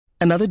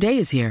Another day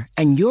is here,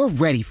 and you're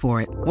ready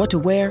for it. What to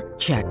wear?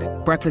 Check.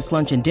 Breakfast,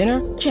 lunch, and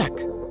dinner? Check.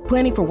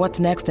 Planning for what's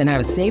next and how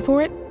to save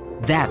for it?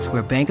 That's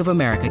where Bank of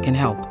America can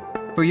help.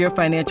 For your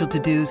financial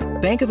to-dos,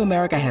 Bank of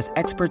America has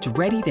experts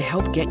ready to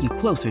help get you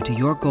closer to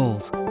your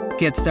goals.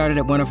 Get started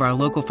at one of our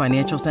local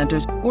financial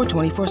centers or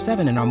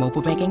 24/7 in our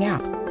mobile banking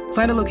app.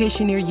 Find a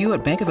location near you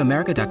at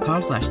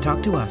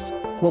bankofamerica.com/talktous.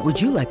 What would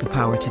you like the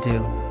power to do?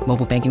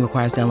 Mobile banking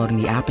requires downloading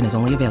the app and is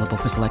only available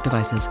for select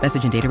devices.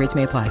 Message and data rates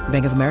may apply.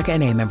 Bank of America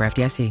N.A., member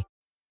FDIC.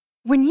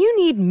 When you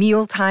need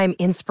mealtime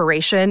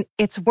inspiration,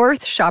 it's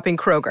worth shopping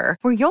Kroger,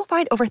 where you'll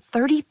find over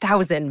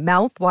 30,000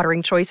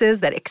 mouth-watering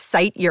choices that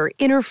excite your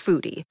inner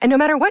foodie. And no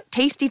matter what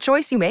tasty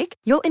choice you make,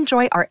 you'll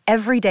enjoy our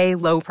everyday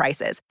low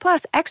prices,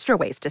 plus extra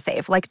ways to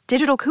save, like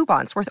digital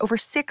coupons worth over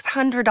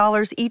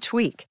 $600 each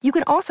week. You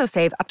can also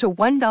save up to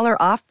 $1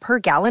 off per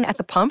gallon at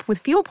the pump with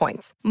fuel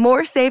points.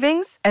 More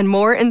savings and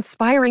more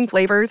inspiring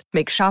flavors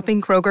make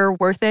shopping Kroger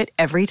worth it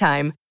every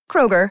time.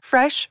 Kroger,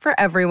 fresh for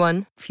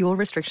everyone. Fuel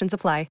restrictions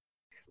apply.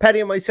 Paddy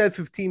and myself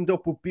have teamed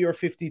up with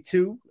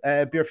Beer52,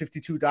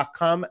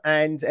 beer52.com,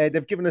 and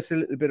they've given us a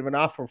little bit of an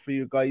offer for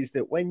you guys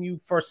that when you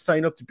first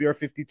sign up to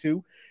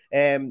Beer52,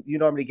 you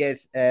normally get,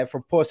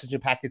 for postage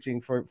and packaging,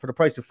 for the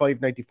price of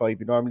 $5.95,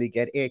 you normally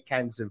get 8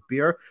 cans of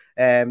beer,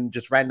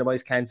 just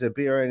randomized cans of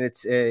beer, and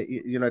it's,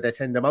 they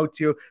send them out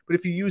to you. But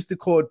if you use the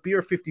code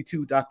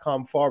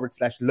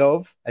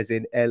beer52.com/love, as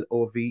in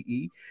LOVE,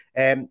 they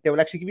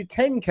will actually give you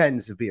 10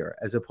 cans of beer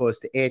as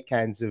opposed to 8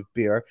 cans of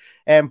beer.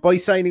 By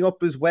signing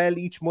up as well,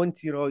 each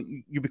month,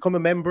 you become a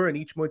member, and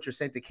each month you're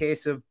sent a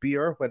case of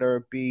beer, whether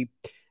it be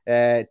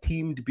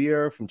themed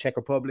beer from Czech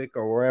Republic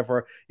or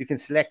wherever. You can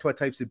select what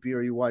types of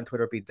beer you want,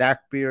 whether it be dark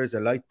beers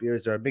or light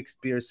beers or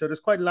mixed beers. So there's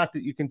quite a lot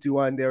that you can do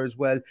on there as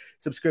well.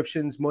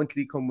 Subscriptions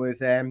monthly come with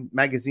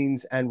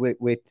magazines and with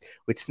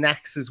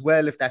snacks as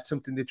well, if that's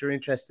something that you're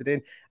interested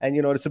in. And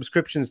the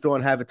subscriptions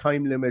don't have a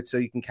time limit, so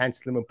you can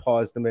cancel them and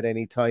pause them at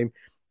any time.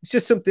 It's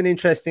just something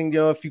interesting,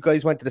 if you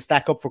guys wanted to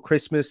stack up for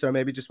Christmas, or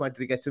maybe just wanted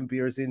to get some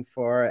beers in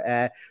for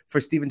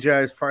Stephen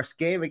Gerrard's first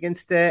game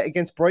against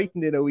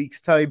Brighton in a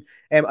week's time.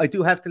 I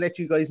do have to let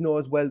you guys know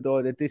as well,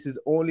 though, that this is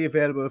only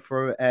available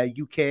for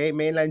UK,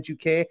 mainland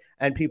UK,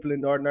 and people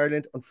in Northern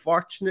Ireland.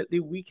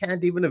 Unfortunately, we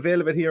can't even avail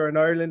of it here in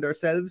Ireland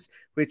ourselves,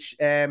 which,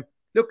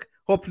 look,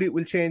 hopefully it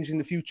will change in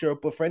the future.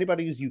 But for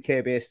anybody who's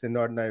UK-based and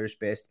Northern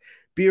Irish-based,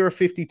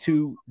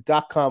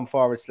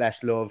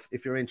 beer52.com/love.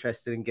 If you're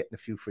interested in getting a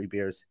few free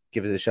beers,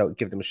 give them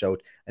a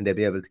shout, and they'll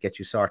be able to get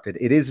you sorted.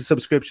 It is a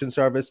subscription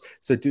service,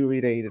 so do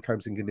read any of the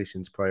terms and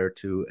conditions prior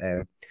to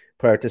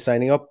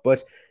signing up.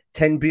 But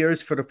 10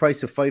 beers for the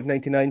price of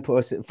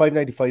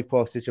 $5.95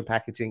 postage and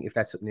packaging. If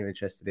that's something you're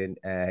interested in,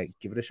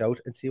 give it a shout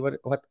and see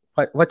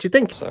what you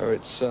think. So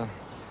it's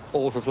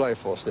all for play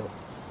for still.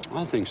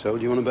 I think so.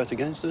 Do you want to bet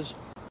against us?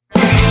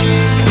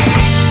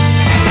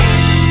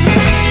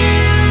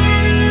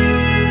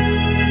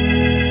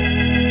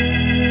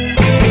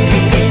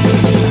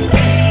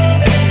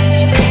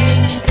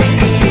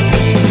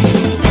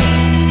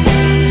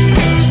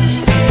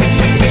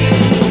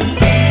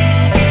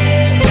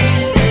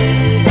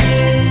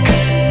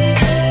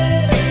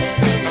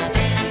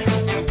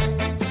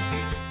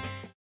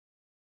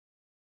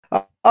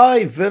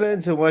 Hi,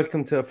 villains, and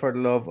welcome to For the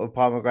Love of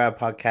Paul McGrath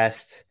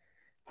podcast.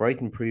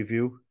 Brighton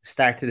preview.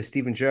 Start to the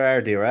Stephen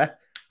Gerrard era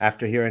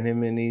after hearing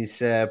him in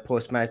his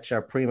post-match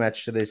or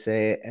pre-match, should I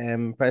say,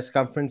 press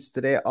conference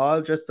today,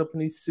 all dressed up in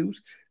his suit.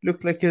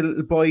 Looked like a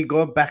little boy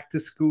going back to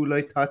school,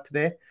 I thought,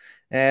 today.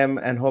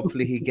 And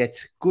hopefully he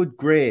gets good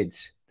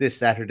grades this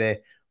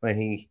Saturday when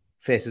he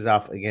faces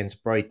off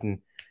against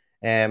Brighton.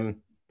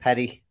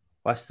 Paddy,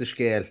 what's the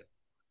scale?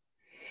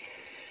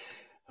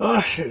 Oh,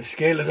 the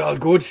scale is all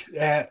good.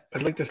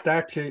 I'd like to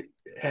start to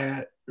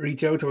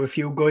reach out to a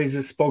few guys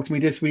that spoke to me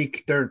this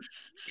week.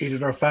 Either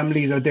their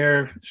families are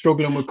there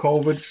struggling with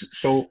COVID.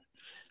 So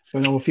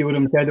I know a few of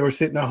them said they were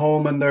sitting at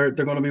home and they're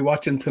going to be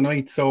watching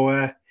tonight.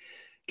 So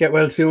get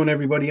well soon,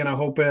 everybody, and I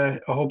hope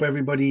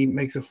everybody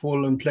makes a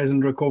full and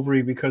pleasant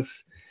recovery,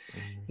 because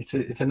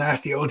it's a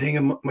nasty old thing.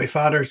 And my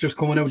father's just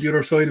coming out the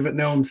other side of it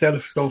now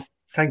himself. So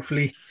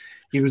thankfully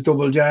he was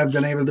double jabbed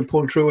and able to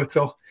pull through it.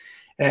 So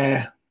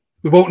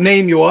we won't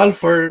name you all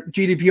for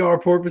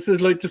GDPR purposes,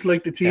 just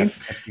like the team.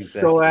 Exactly.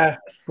 So,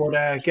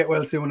 but get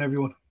well soon,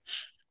 everyone.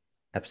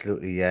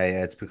 Absolutely, yeah.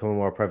 It's becoming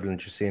more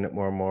prevalent. You're seeing it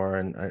more and more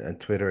on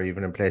Twitter,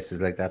 even in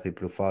places like that,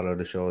 people who follow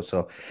the show.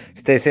 So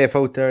stay safe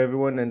out there,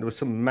 everyone. And there was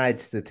some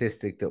mad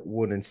statistic that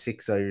 1 in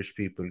 6 Irish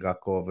people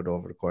got COVID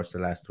over the course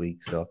of last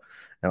week. So,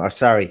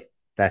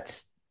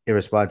 that's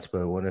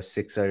irresponsible. 1 of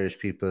 6 Irish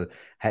people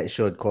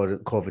showed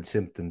COVID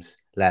symptoms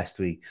last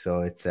week.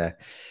 So it's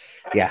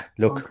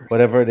look,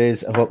 whatever it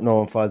is, I hope no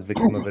one falls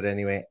victim of it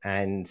anyway,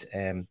 and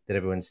that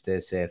everyone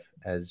stays safe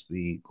as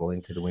we go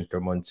into the winter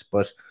months.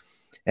 But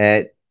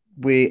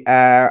we've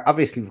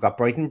got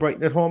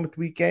Brighton at home at the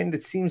weekend.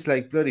 It seems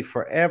like bloody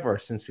forever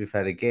since we've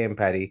had a game,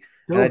 Paddy.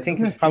 And I think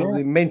it's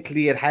probably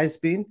mentally it has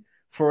been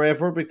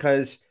forever,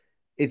 because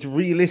it's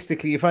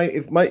realistically,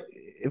 if my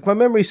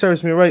memory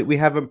serves me right, we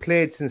haven't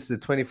played since the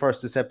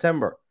 21st of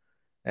September.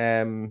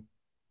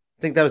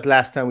 think that was the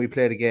last time we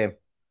played a game.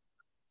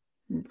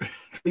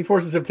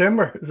 24th of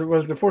September.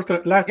 Well,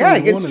 the last Yeah,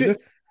 time we won, is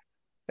it?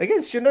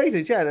 Against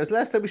United, yeah. That was the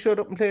last time we showed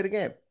up and played a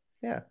game.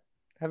 Yeah.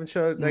 Haven't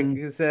showed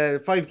it's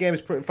 5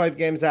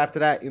 games after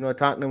that.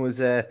 Tottenham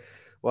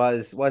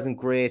wasn't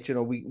great.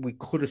 We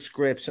could have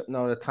scraped something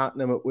out of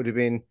Tottenham. It would have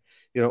been,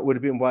 it would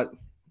have been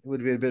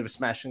a bit of a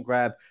smash and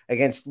grab.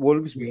 Against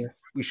Wolves.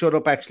 We showed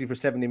up actually for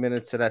 70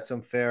 minutes, so that's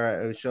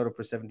unfair. I showed up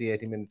for 70,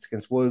 80 minutes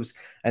against Wolves,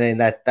 and then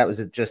that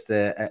was just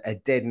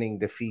a deadening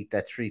defeat,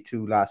 that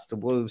 3-2 loss to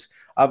Wolves.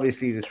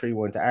 Obviously, the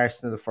 3-1 to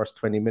Arsenal, the first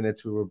 20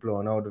 minutes, we were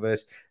blown out of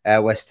it.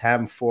 West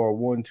Ham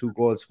 4-1, 2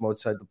 goals from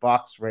outside the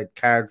box, red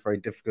card, very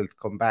difficult to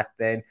come back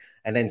then.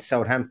 And then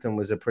Southampton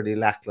was a pretty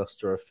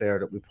lackluster affair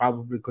that we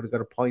probably could have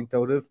got a point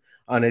out of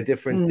on a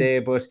different day.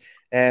 But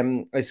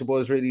I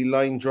suppose really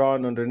line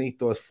drawn underneath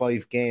those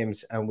 5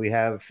 games, and we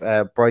have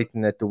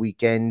Brighton at the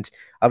weekend.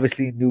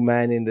 Obviously, new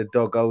man in the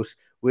dugout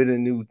with a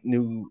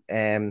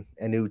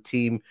new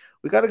team.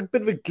 We got a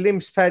bit of a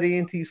glimpse, Paddy,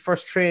 into his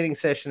first training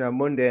session on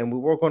Monday, and we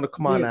were going to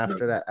come on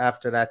after that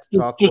to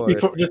talk about it.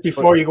 Just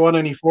before you go on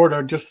any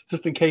further,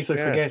 just in case I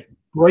forget,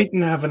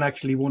 Brighton haven't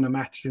actually won a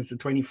match since the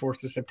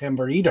 24th of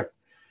September either.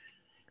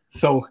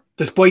 So,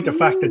 despite the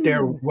fact that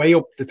they're way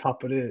up the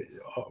top of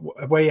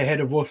way ahead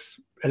of us,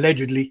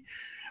 allegedly,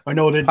 I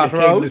know that the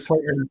table is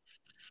tighter.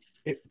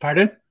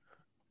 Pardon?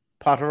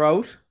 Potter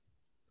out.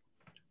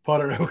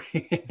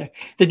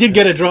 They did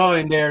get a draw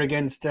in there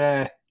against.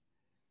 Well,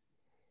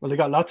 they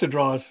got lots of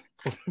draws,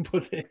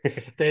 but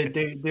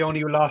they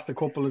only lost a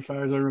couple, as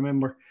far as I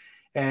remember.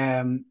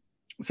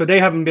 So they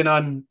haven't been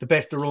on the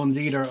best of runs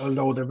either,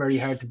 although they're very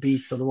hard to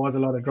beat. So there was a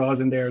lot of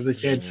draws in there, as I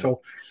said.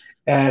 So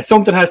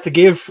something has to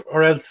give,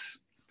 or else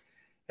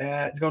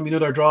it's going to be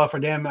another draw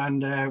for them,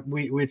 and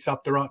we'd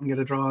stop the rot and get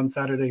a draw on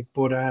Saturday.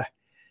 But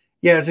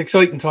yeah, it's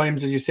exciting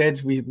times, as you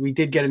said. We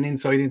did get an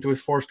insight into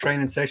his first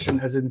training session,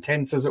 as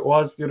intense as it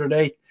was the other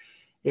day.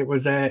 It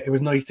was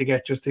nice to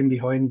get just in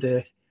behind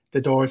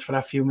the doors for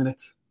that few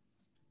minutes.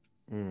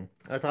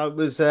 I thought it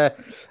was.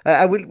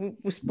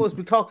 We suppose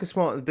we'll talk a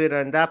small bit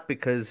on that,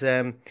 because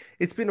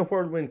it's been a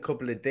whirlwind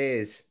couple of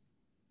days,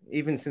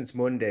 even since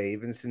Monday,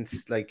 even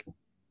since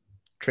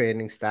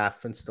training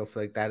staff and stuff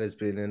like that has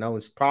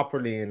been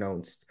properly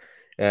announced.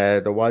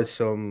 There was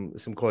some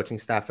coaching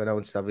staff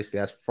announced, obviously,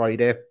 as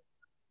Friday.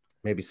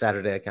 Maybe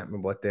Saturday, I can't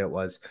remember what day it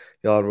was.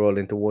 They all roll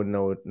into one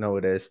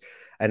nowadays.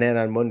 And then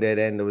on Monday,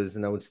 there was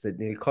announced that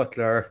Neil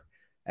Cutler,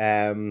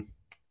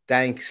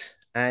 Danks,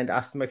 and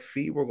Austin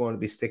McPhee were going to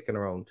be sticking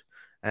around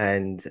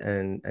and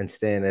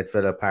staying at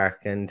Villa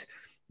Park. And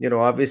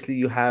obviously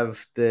you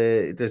have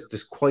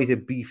there's quite a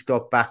beefed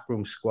up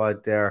backroom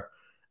squad there.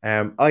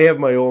 I have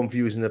my own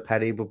views on it,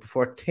 Paddy, but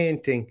before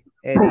tainting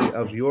any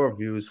of your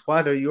views,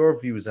 what are your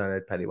views on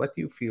it, Paddy? What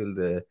do you feel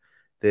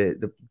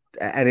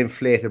an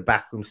inflated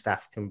backroom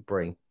staff can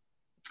bring,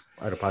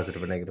 either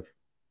positive or negative?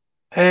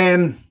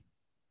 I'm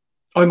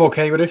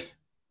okay with it.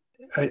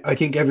 I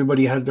think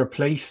everybody has their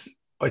place.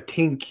 I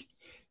think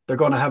they're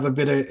going to have a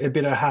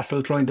bit of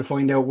hassle trying to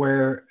find out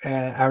where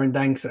Aaron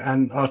Danks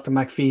and Austin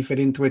McPhee fit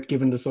into it,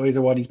 given the size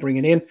of what he's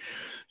bringing in.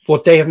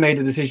 But they have made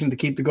a decision to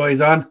keep the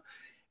guys on.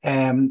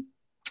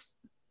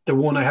 The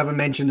one I haven't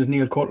mentioned is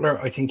Neil Cutler.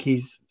 I think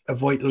he's a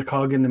vital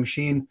cog in the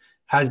machine,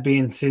 has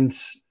been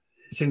since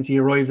he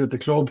arrived at the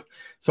club.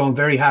 So I'm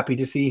very happy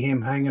to see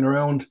him hanging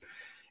around.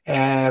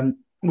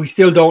 We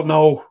still don't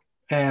know.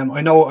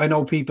 I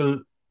know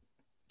people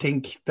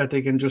think that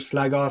they can just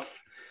slag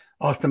off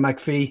Austin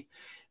McPhee.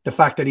 The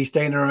fact that he's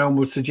staying around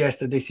would suggest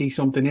that they see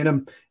something in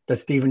him, that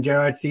Steven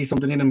Gerrard sees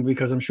something in him,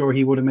 because I'm sure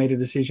he would have made a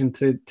decision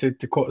to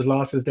cut his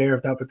losses there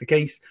if that was the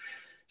case.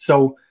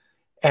 So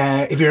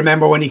if you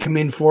remember when he came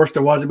in first,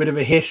 there was a bit of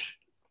a hit.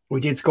 We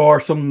did score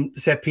some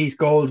set-piece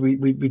goals. We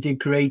did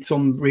create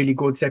some really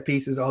good set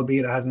pieces,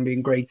 albeit it hasn't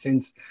been great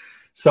since.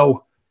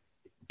 So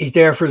he's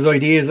there for his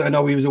ideas. I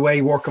know he was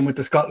away working with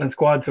the Scotland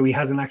squad, so he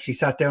hasn't actually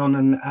sat down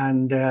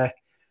and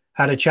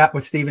had a chat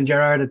with Steven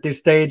Gerrard at this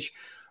stage.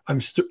 I'm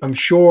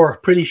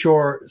pretty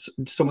sure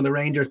some of the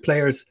Rangers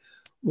players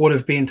would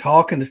have been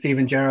talking to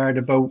Steven Gerrard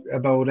about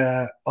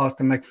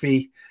Austin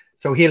McPhee,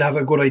 so he'll have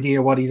a good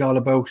idea what he's all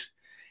about.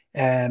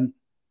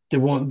 The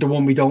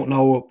one we don't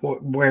know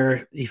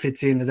where he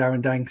fits in is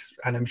Aaron Danks,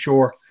 and I'm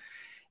sure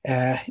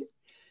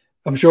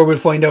we'll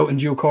find out in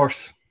due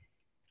course.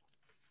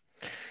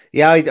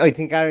 Yeah, I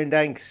think Aaron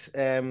Danks,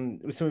 some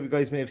of you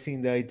guys may have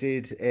seen that I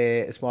did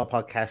a small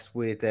podcast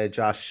with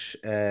Josh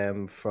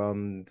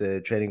from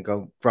the Training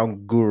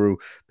Ground Guru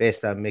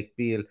based on Mick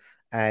Beale.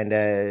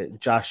 And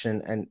Josh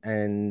and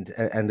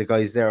the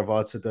guys there have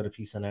also done a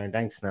piece on Aaron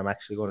Danks, and I'm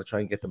actually going to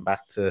try and get them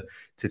back to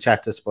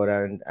chat to us about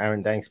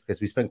Aaron Danks,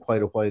 because we spent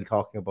quite a while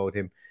talking about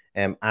him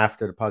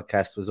after the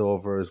podcast was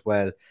over as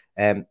well.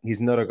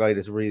 He's another guy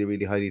that's really,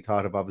 really highly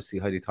thought of, obviously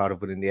highly thought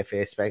of within the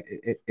FA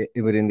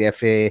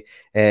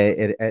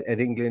at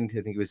England.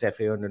 I think he was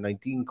FA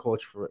under-19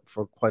 coach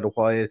for quite a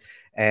while.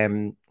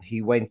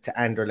 He went to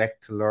Anderlecht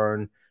to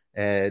learn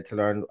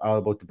all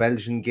about the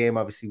Belgian game.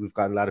 Obviously, we've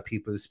got a lot of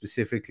people,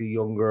 specifically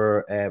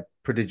younger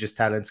prodigious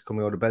talents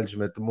coming out of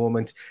Belgium at the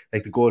moment.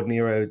 Like the golden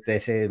era, they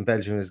say in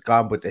Belgium is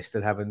gone, but they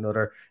still have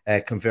another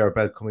conveyor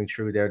belt coming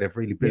through there. They've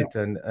really built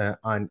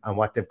on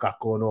what they've got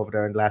going over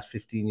there in the last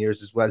 15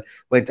 years as well.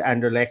 Went to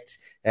Anderlecht,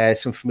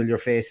 some familiar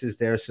faces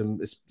there. Some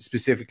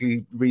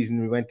specifically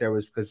reason we went there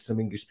was because some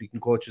English-speaking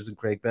coaches and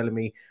Craig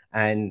Bellamy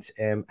and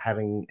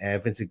having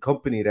Vincent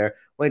Kompany there.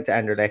 Went to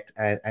Anderlecht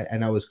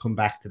and I was come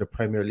back to the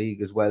Premier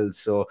League as well.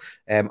 So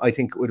I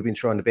think it would have been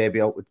throwing the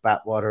baby out with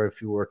bathwater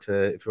if you were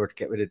to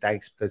get rid of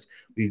Danks, because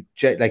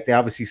they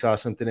obviously saw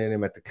something in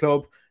him at the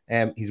club.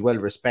 He's well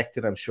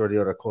respected. I'm sure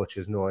the other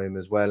coaches know him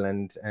as well,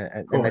 and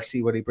let's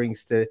see what he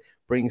brings to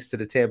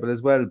the table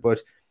as well.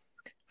 But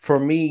for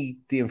me,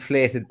 the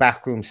inflated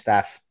backroom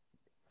staff.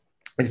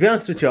 And to be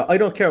honest with you, I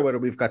don't care whether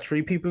we've got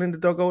 3 people in the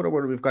dugout or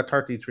whether we've got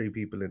 33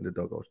 people in the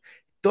dugout.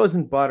 It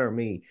doesn't bother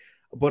me,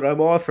 but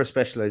I'm all for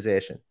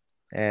specialization.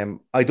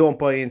 I don't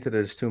buy into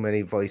there's too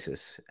many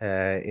voices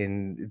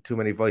in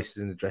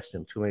the dressing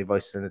room, too many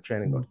voices in the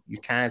training ground. You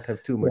can't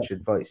have too much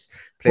advice.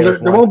 There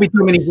won't be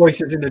too many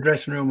voices in the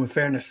dressing room, in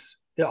fairness.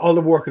 All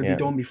the work will be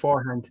done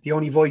beforehand. The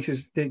only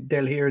voices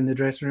they'll hear in the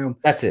dressing room,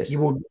 that's it.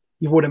 You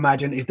would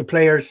imagine, is the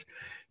players,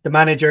 the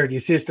manager, the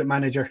assistant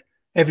manager.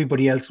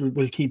 Everybody else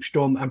will keep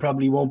stum and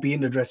probably won't be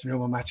in the dressing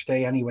room on match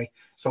day anyway.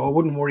 So I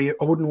wouldn't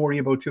worry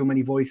about too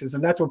many voices,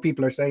 and that's what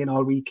people are saying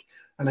all week.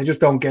 And I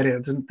just don't get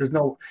it. There's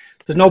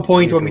no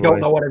point when we don't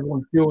know what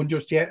everyone's doing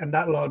just yet, and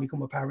that'll all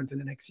become apparent in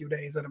the next few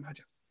days, I'd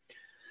imagine.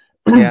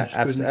 Yeah,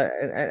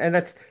 absolutely, and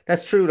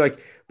that's true.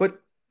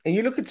 And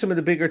you look at some of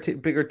the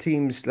bigger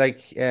teams,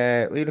 like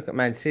when you look at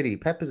Man City,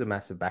 Pep is a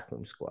massive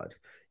backroom squad.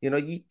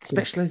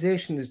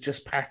 Specialization is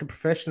just part of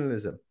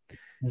professionalism.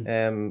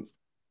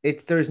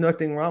 There's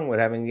nothing wrong with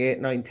having 8,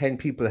 9, 10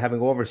 people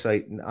having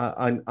oversight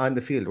on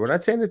the field. We're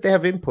not saying that they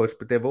have input,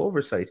 but they have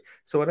oversight.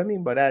 So what I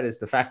mean by that is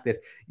the fact that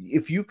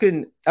if you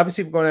can,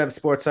 obviously we're going to have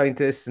sports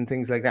scientists and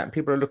things like that, and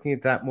people are looking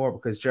at that more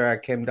because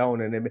Gerrard came down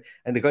and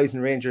the guys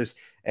in Rangers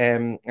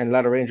and a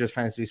lot of Rangers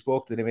fans we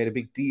spoke to, they made a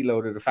big deal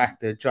out of the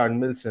fact that John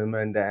Milsom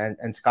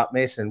and Scott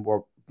Mason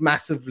were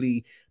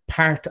massively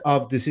part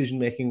of decision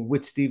making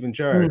with Steven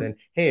Gerrard. And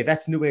hey,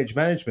 that's new age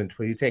management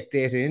where you take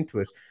data into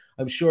it.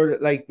 I'm sure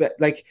that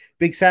like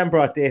Big Sam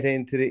brought data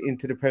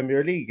into the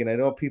Premier League, and I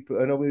know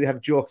we have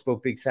jokes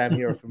about Big Sam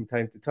here from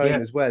time to time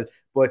as well,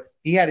 but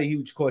he had a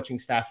huge coaching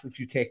staff if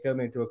you take them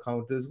into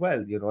account as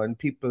well, and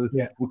people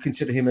would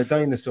consider him a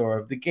dinosaur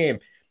of the game.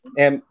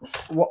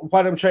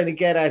 What I'm trying to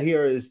get at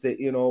here is that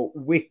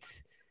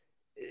with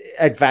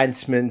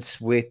advancements,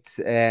 with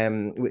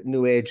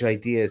new age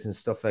ideas and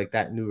stuff like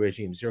that, new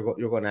regimes, you're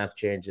going to have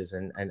changes,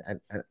 and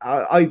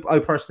I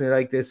personally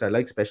like this. I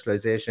like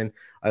specialization.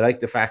 I like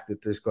the fact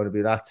that there's going to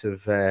be lots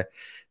of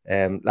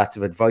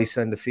advice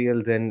on the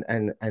field, and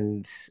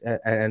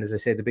as I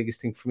said, the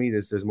biggest thing for me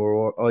is there's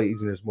more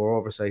eyes and there's more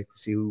oversight to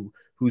see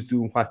who's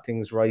doing what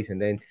things right,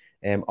 and then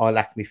all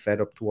that can be fed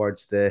up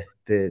towards the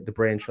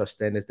brain trust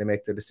then as they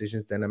make their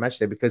decisions then on match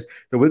day, because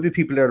there will be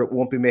people there that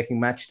won't be making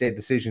match day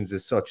decisions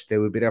as such. They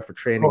will be there for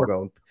training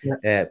ground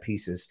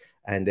pieces,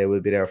 and they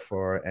will be there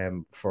for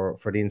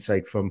the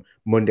insight from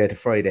Monday to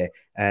Friday,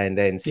 and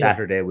then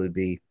Saturday will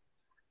be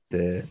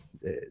that'll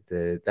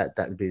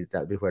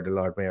be where the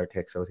Lord Mayor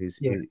takes out his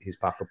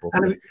pocketbook.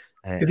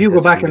 And if you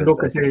go back and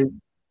look at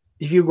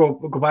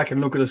go back and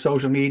look at the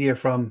social media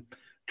from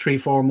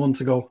 3-4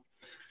 months ago,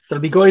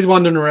 there'll be guys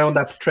wandering around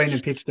that training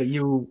pitch that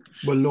you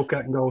will look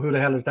at and go, who the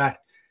hell is that?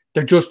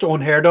 They're just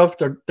unheard of.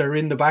 They're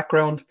in the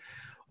background.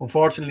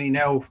 Unfortunately,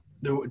 now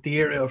the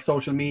era of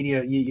social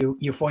media,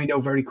 you find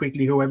out very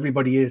quickly who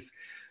everybody is.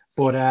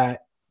 But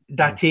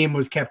that team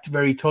was kept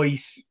very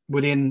tight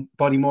within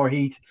Bodymore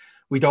Heath.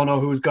 We don't know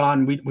who's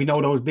gone. We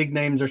know those big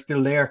names are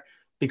still there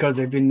because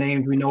they've been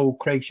named. We know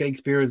Craig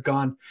Shakespeare is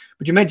gone.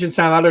 But you mentioned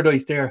Sam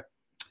Allardyce there.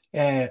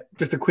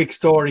 Just a quick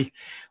story.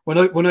 When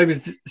I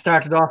was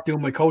started off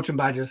doing my coaching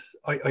badges,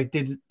 I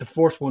did the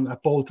first one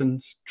at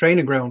Bolton's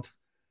training ground,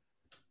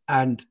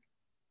 and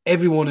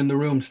everyone in the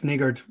room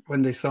sniggered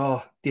when they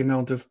saw the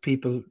amount of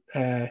people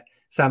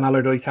Sam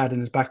Allardyce had in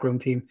his backroom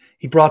team.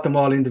 He brought them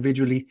all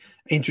individually,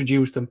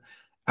 introduced them,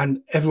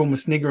 and everyone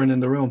was sniggering in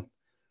the room.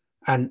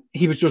 And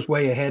he was just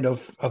way ahead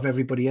of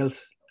everybody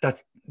else.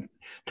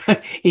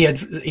 He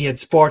had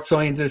sports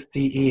scientists,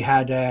 he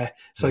had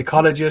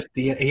psychologists,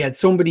 he had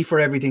somebody for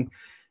everything,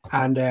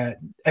 and I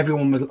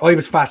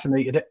was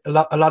fascinated.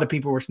 A lot of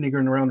people were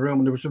sniggering around the room,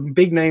 and there were some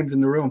big names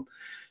in the room.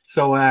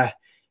 So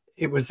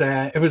it was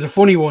a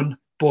funny one,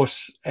 but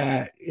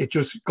it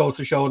just goes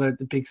to show that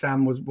the Big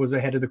Sam was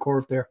ahead of the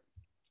curve there.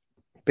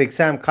 Big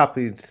Sam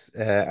copied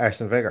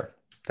Arsene Wenger.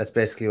 That's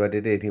basically what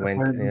he did. He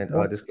went,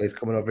 this guy's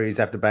coming over. He's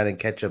after banning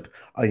ketchup.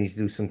 I need to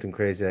do something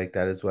crazy like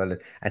that as well.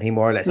 And he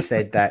more or less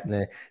said that.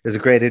 And there's a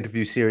great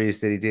interview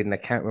series that he did, and I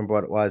can't remember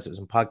what it was. It was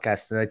on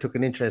podcast, and I took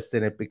an interest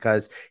in it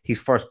because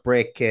his first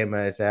break came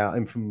at.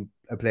 I'm from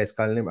a place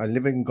called Limerick. I'm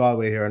living in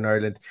Galway here in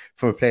Ireland,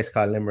 from a place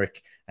called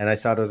Limerick, and I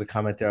saw there was a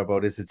comment there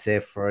about, is it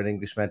safe for an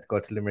Englishman to go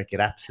to Limerick? It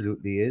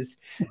absolutely is.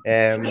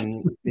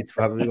 It's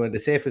probably one of the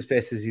safest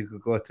places you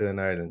could go to in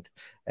Ireland.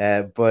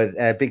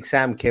 But Big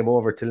Sam came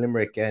over to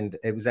Limerick, and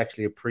it was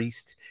actually a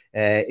priest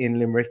in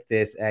Limerick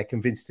that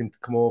convinced him to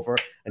come over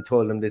and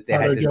told him that they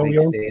had this big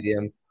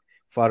stadium.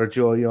 Father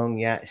Joe Young,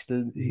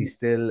 he's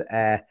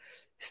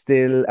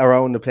still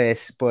around the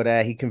place,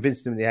 but he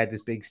convinced him they had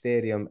this big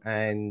stadium,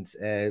 and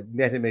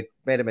met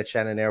him at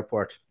Shannon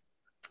Airport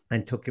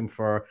and took him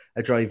for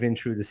a drive in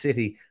through the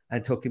city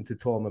and took him to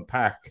Thomond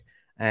Park.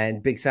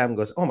 And Big Sam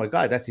goes, "Oh my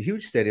God, that's a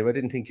huge stadium. I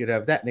didn't think you'd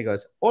have that." And he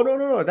goes, "Oh,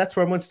 no, that's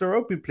where Munster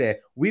Rugby play.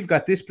 We've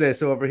got this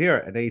place over here."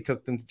 And then he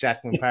took them to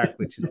Jackman Park,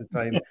 which at the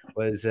time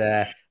was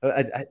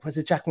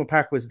it Jackman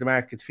Park? Was it the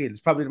Markets Field?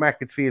 It's probably the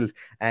Markets Field.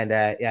 And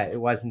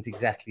it wasn't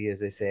exactly,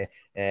 as I say,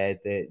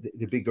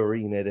 the big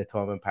arena that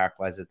Thomond Park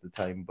was at the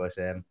time. But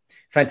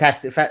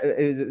fantastic.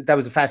 That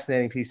was a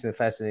fascinating piece and a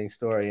fascinating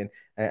story.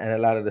 And a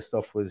lot of the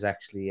stuff was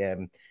actually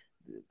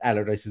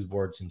Allardyce's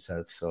words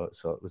himself, so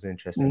it was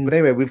interesting. But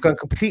anyway, we've gone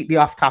completely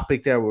off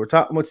topic there. We were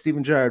talking about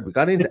Steven Gerrard. We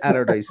got into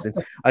Allardyce,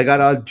 and I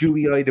got all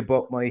dewy-eyed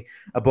about my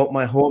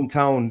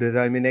hometown that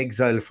I'm in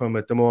exile from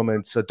at the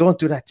moment. So don't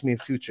do that to me in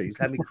future. You'll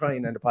have me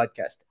crying on the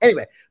podcast.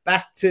 Anyway,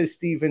 back to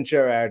Steven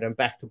Gerrard and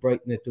back to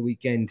Brighton at the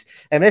weekend.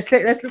 And let's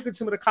look at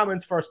some of the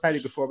comments first, Paddy,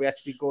 before we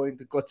actually go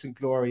into guts and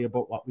glory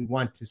about what we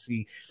want to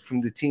see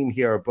from the team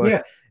here.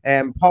 But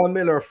Paul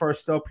Miller,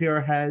 first up here,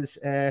 has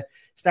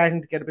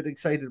starting to get a bit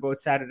excited about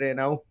Saturday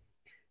now.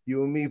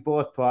 You and me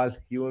both, Paul.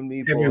 You and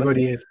me both.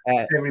 Everybody is.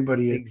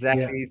 Everybody is.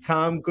 Exactly. Yeah.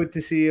 Tom, good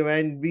to see you,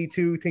 man. Me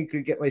too. Think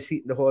we'll get my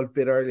seat in the hole a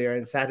bit earlier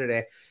on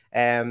Saturday.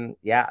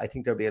 I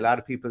think there'll be a lot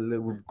of people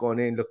who will go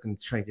in looking,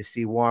 trying to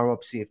see warm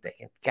up, see if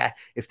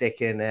they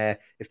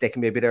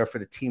can maybe there for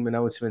the team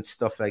announcements,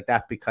 stuff like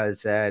that,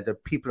 because the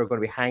people are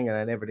going to be hanging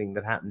on everything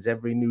that happens,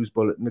 every news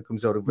bulletin that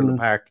comes out of Villa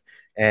Park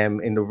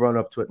in the run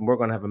up to it, and we're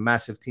going to have a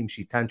massive team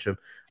sheet tantrum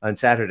on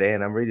Saturday,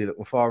 and I'm really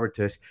looking forward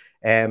to it.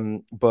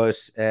 But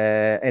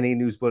any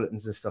news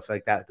bulletins and stuff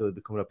like that, they'll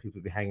be coming up. People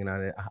will be hanging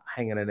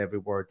on every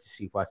word to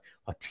see what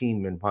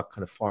team and what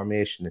kind of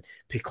formation, and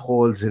pick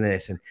holes in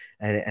it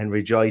and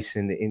rejoice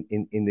in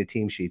the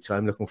team sheet. So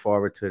I'm looking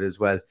forward to it as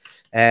well.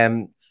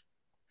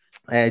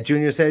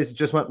 Junior says,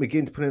 just want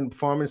McGinn to put in a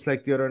performance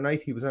like the other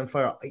night. He was on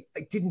fire.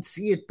 I didn't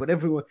see it, but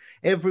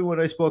everyone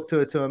I spoke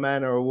to a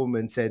man or a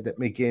woman, said that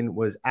McGinn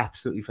was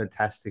absolutely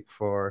fantastic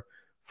for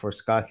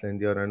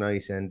Scotland the other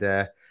night. And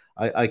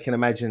I can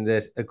imagine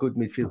that a good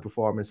midfield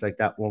performance like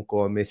that won't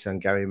go amiss on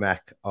Gary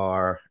Mack,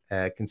 or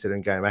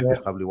considering Gary Mack is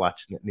probably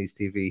watching it in his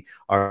TV,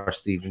 or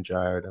Steven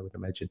Gerrard, I would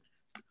imagine.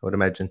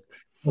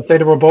 I'd say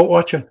they were both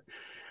watching.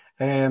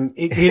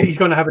 He's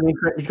going to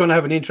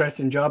have an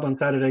interesting job on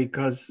Saturday,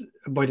 because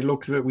by the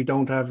looks of it, we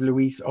don't have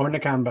Luis or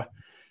Nakamba.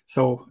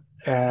 So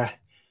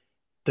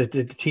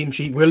the team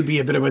sheet will be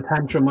a bit of a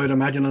tantrum, I'd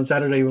imagine, on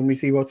Saturday when we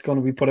see what's going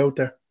to be put out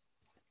there.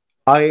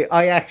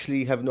 I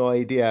actually have no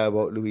idea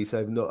about Luis.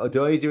 The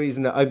only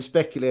reason that I'm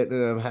speculating,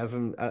 and I'm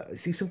having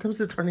sometimes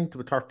they're turning to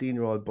a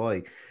 13-year-old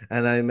boy,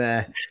 and I'm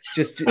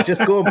just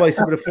going by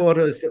some of the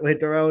photos that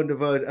went around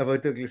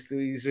about Douglas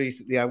Luiz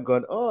recently. I'm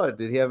going, oh,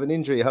 did he have an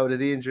injury? How did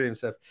he injure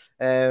himself?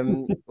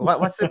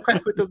 What's the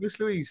crack with Douglas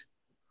Luiz?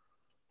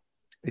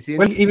 He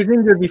was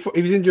injured before.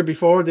 He was injured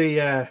before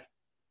the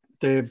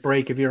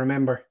break, if you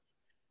remember.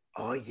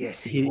 Oh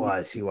yes, he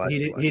was.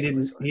 He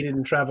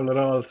didn't travel at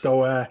all.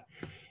 So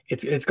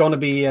it's going to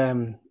be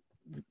an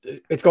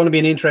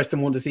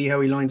interesting one to see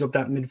how he lines up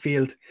that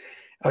midfield.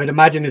 I would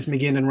imagine it's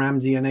McGinn and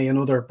Ramsey and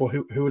another, but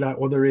who that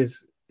other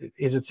is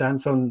it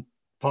Sanson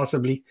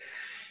possibly,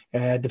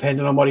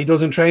 depending on what he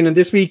does in training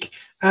this week.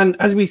 And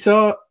as we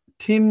saw,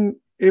 Tim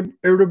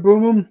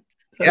Irabumum,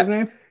 is that his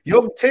name?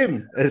 Young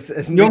Tim,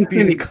 as Young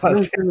Tim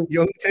called him.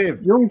 Young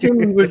Tim. Young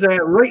Tim was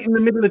right in the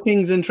middle of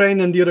things in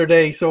training the other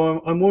day.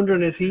 So I'm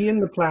wondering, is he in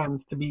the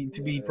plans to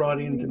be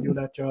brought in to do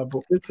that job?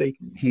 But we'll see.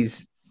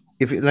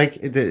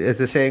 As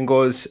the saying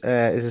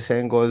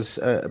goes,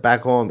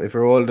 back home, if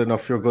you're old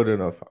enough, you're good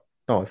enough.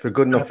 No, if you're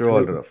good enough, you're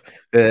old enough.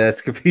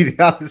 That's completely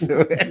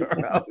opposite way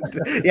around.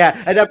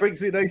 Yeah, and that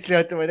brings me nicely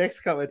on to my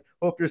next comment.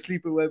 Hope you're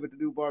sleeping well with the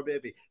newborn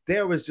baby.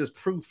 There was just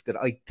proof that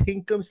I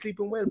think I'm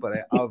sleeping well, but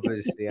I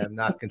obviously am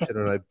not,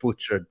 considering I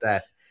butchered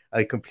that.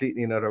 I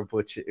completely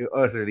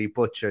utterly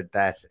butchered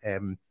that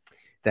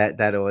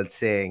that old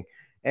saying.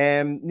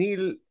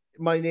 Neil,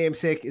 my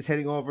namesake, is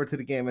heading over to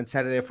the game on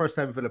Saturday. First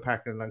time in Villa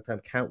Park in a long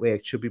time. Can't wait.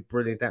 It should be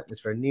brilliant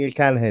atmosphere. Neil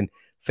Callahan,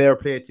 fair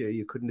play to you.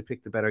 You couldn't have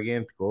picked a better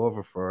game to go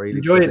over for. Really.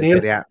 Enjoy it,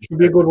 Neil. It should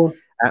be a good one.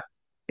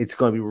 It's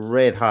going to be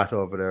red hot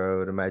over there, I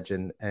would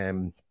imagine.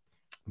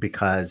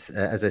 Because,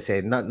 as I say,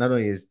 not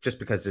only is just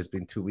because there's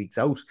been 2 weeks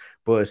out,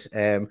 but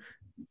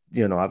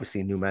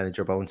obviously new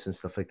manager bounce and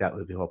stuff like that.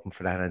 We'll be hoping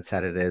for that on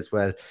Saturday as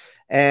well.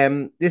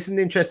 This is an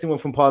interesting one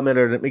from Paul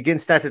Miller. That McGinn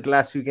started the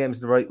last few games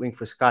in the right wing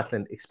for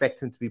Scotland.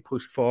 Expect him to be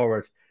pushed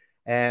forward.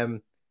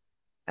 When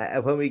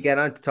we get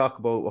on to talk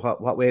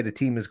about what way the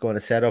team is going to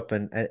set up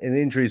and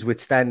injuries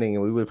withstanding,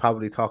 and we will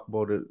probably talk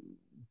about it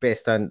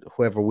based on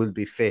whoever will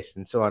be fit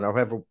and so on, or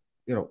whoever,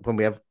 when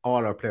we have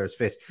all our players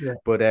fit. Yeah.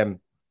 But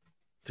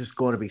there's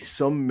going to be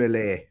some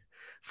melee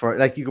for,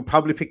 like, you could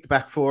probably pick the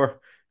back four,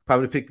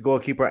 probably pick the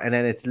goalkeeper, and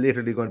then it's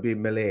literally going to be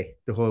melee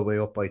the whole way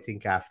up, I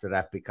think, after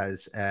that,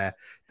 because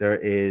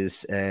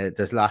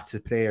there's lots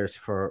of players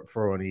for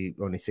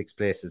only 6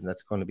 places, and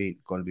that's going to be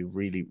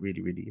really,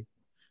 really, really,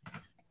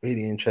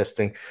 really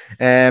interesting.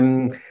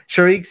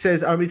 Sharik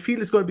says our midfield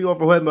is going to be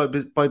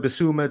overwhelmed by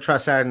Basuma,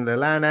 Trossard, and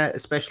Lallana,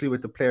 especially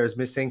with the players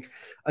missing.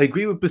 I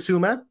agree with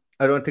Basuma.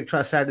 I don't think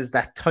Trossard is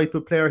that type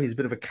of player. He's a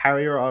bit of a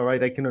carrier. All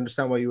right, I can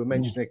understand why you would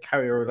mention a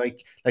carrier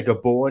like a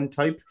Bowen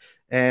type.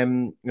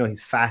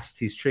 He's fast,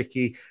 he's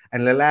tricky,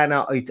 and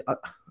Lallana,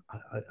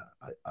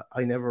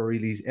 I never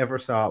really ever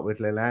saw it with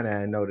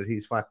Lallana, and know that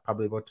he's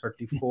probably about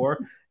 34.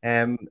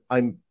 I'm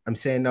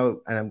saying now,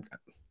 and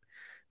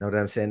now that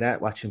I'm saying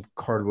that, watch him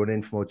curl one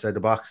in from outside the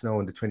box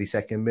now in the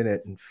 22nd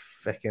minute and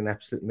fucking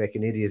absolutely make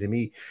an idiot of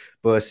me.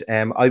 But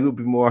I would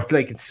be more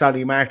like it's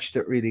Solly March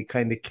that really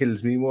kind of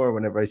kills me more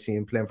whenever I see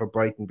him playing for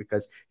Brighton,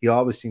 because he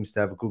always seems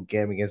to have a good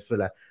game against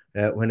Villa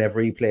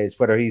whenever he plays,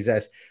 whether he's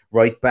at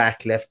right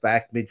back, left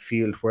back,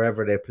 midfield,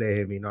 wherever they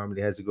play him, he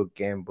normally has a good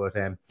game. But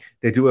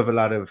they do have a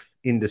lot of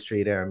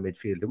industry there in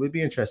midfield. It will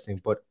be interesting,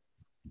 but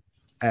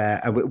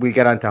we'll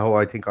get on to how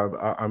I think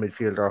our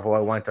midfield, or how I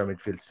want our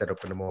midfield set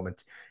up in a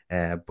moment.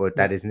 But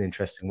that is an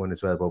interesting one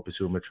as well about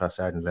Basuma,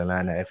 Trossard, and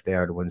Lallana, if they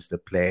are the ones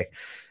that play.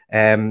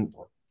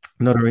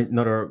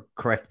 Another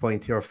correct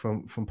point here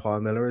from Paul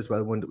Miller as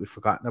well, one that we've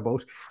forgotten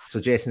about. So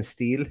Jason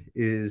Steele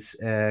is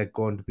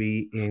going to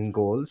be in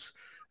goals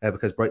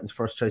because Brighton's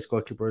first choice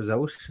goalkeeper is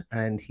out,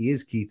 and he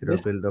is key to their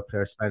build-up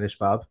there, Spanish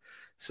Bob.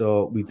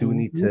 So we do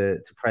need to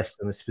press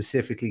them,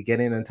 specifically get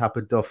in on top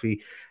of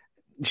Duffy.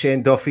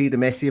 Shane Duffy, the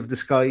Messi of the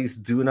skies,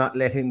 do not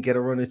let him get a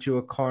run at you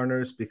at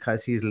corners,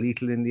 because he's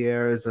lethal in the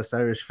air, as us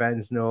Irish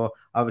fans know.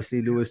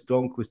 Obviously, Lewis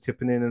Dunk was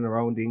tipping in and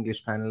around the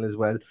English panel as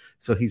well,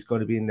 so he's going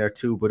to be in there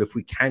too. But if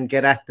we can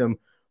get at them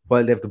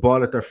while they have the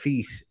ball at their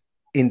feet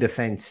in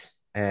defence,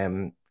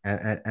 and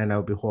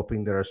I'll be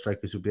hoping that our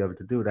strikers will be able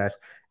to do that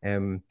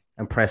and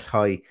press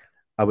high,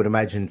 I would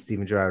imagine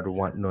Stephen Gerrard would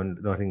want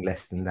nothing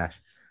less than that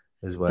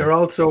as well. They're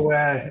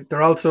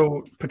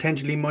also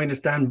potentially minus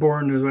Dan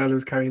Byrne as well,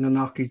 who's carrying a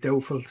knock. He's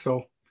doubtful,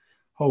 so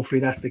hopefully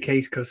that's the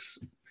case, because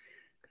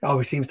he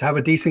always seems to have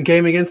a decent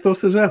game against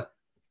us as well.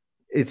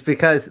 It's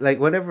because, like,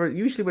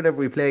 usually whenever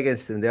we play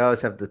against them, they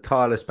always have the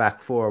tallest back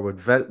four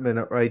with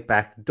Veltman at right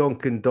back,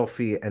 Duncan,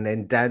 Duffy, and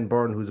then Dan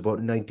Byrne, who's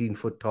about 19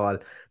 foot tall,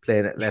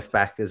 playing at left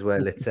back as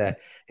well. It's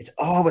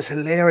always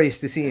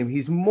hilarious to see him.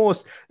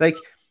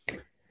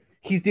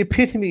 He's the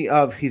epitome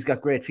of, he's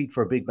got great feet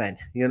for a big man,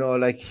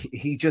 like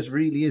he just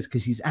really is,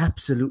 because he's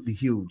absolutely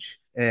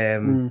huge.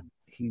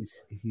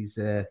 He's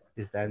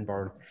Dan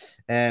Byrne.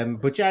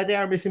 But yeah, they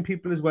are missing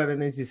people as well,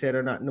 and as you said,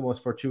 they're not in the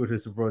most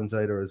fortuitous of runs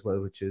either as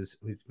well, which is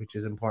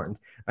important.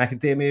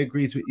 Macadamia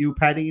agrees with you,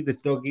 Paddy,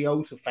 that Dougie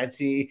out.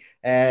 Fancy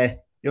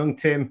young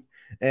Tim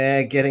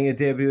getting a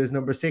debut as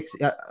number 6.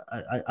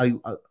 I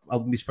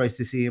wouldn't be surprised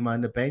to see him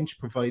on the bench,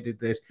 provided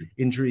that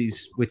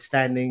injuries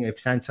withstanding. If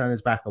Sanson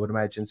is back, I would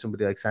imagine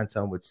somebody like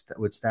Sanson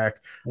would start.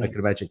 I could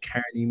imagine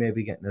Carney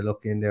maybe getting a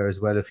look in there as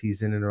well if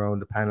he's in and around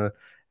the panel.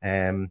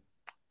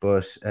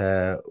 But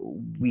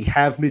we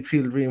have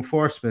midfield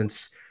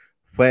reinforcements.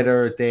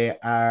 Whether they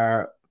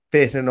are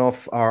fit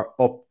enough or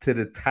up to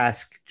the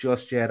task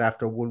just yet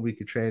after 1 week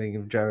of training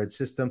in Gerrard's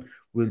system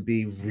will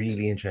be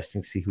really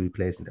interesting to see who he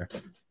plays in there.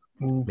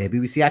 Maybe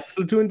we see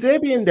Axel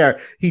Tuanzebe in there.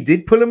 He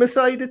did pull him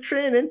aside at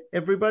training.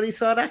 Everybody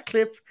saw that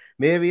clip.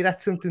 Maybe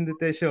that's something that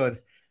they should.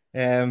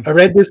 I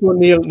read this one,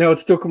 Neil. Now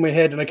it's stuck in my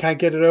head and I can't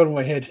get it out of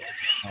my head.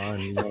 Oh,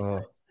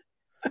 no.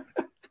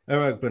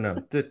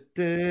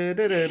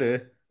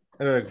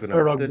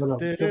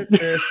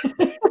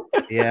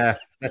 Yeah,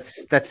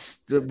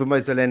 that's we might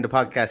as well end the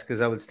podcast,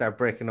 because I will start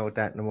breaking out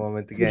that in a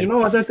moment again. But you know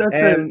what? That's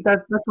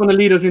going to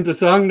lead us into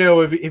song now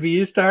if he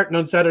is starting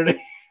on Saturday.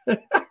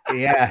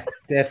 Yeah,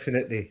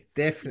 definitely.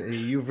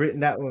 You've written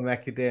that one,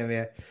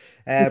 Macadamia.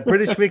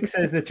 British Mick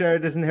says that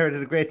Gerrard has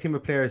inherited a great team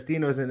of players.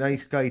 Dino's a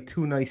nice guy,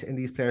 too nice, and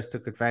these players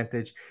took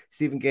advantage.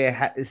 Stephen Gay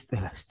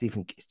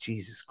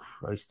Jesus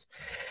Christ.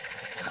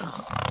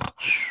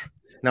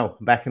 No,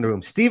 back in the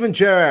room. Stephen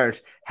Gerrard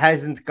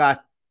hasn't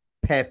got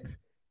pep.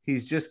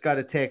 He's just got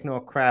to take no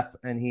crap,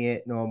 and he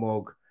ain't no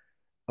mug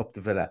up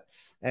the Villa.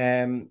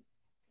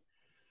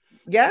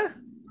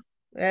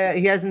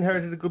 He has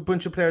inherited a good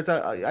bunch of players.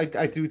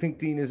 I do think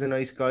Dean is a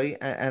nice guy,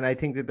 and I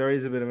think that there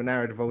is a bit of a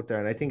narrative out there,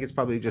 and I think it's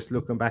probably just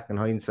looking back in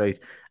hindsight,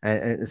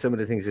 and some of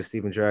the things that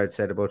Stephen Gerrard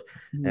said about,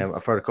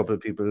 I've heard a couple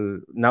of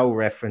people now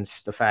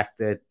reference the fact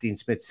that Dean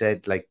Smith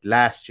said, like,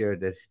 last year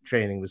that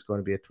training was going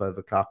to be at 12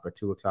 o'clock or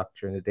 2 o'clock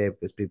during the day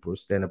because people were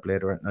staying up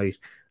later at night.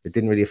 It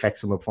didn't really affect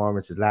some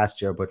performances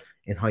last year, but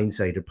in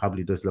hindsight, it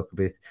probably does look a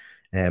bit,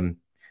 a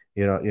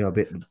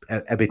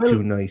bit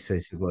too nice, I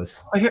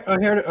suppose. I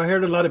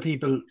heard a lot of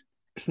people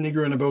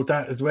sniggering about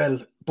that as well,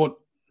 but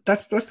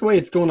that's the way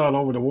it's done all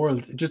over the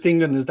world. Just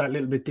England is that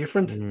little bit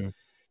different.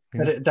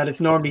 That it's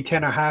normally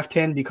 10 or half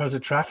 10 because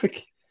of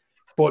traffic,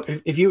 But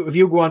if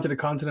you go onto the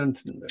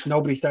continent,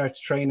 nobody starts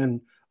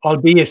training,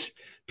 albeit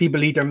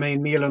people eat their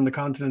main meal on the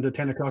continent at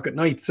 10 o'clock at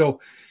night. So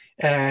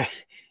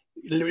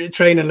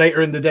training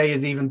later in the day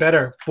is even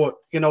better. But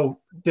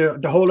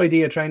the whole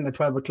idea of training at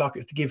 12 o'clock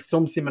is to give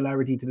some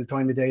similarity to the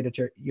time of day that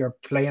you're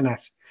playing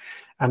at.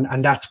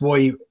 And that's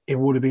why it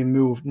would have been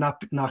moved,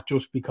 not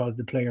just because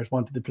the players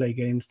wanted to play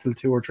games till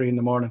 2 or 3 in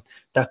the morning.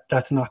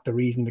 That's not the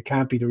reason. It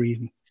can't be the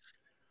reason.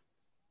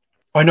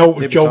 I know it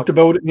was joked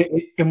about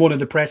in one of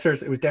the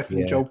pressers. It was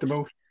definitely joked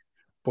about,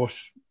 but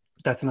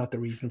that's not the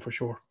reason for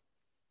sure.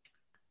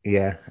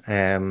 Yeah.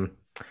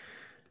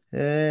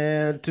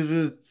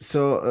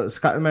 So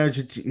Scotland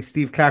manager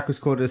Steve Clark was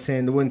quoted as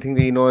saying the one thing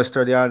that he noticed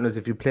early on is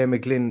if you play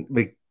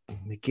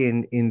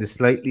McGinn in the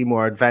slightly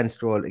more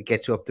advanced role, it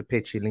gets you up the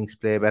pitch, your links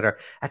play better.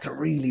 That's a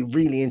really,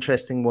 really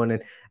interesting one.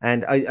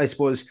 And I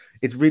suppose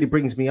it really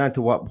brings me on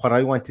to what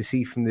I want to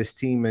see from this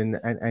team, and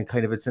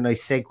kind of it's a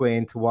nice segue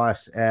into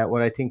what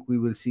I think we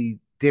will see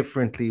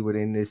differently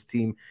within this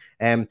team.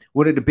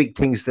 One of the big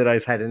things that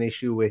I've had an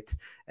issue with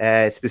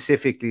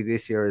specifically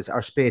this year is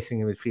our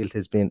spacing in midfield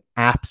has been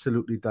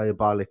absolutely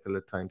diabolical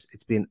at times.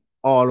 It's been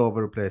all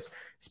over the place.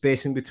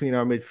 Spacing between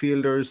our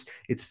midfielders,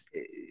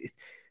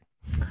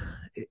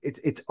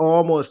 it's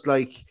almost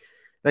like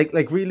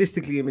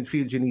realistically in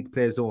midfield you need to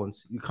play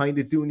zones. You kind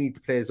of do need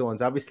to play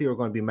zones. Obviously you're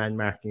going to be man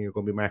marking, you're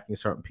going to be marking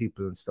certain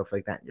people and stuff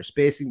like that. And you're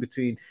spacing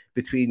between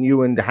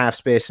you and the half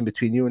space and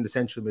between you and the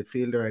central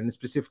midfielder, and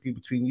specifically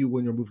between you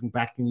when you're moving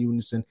back in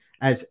unison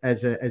as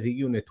a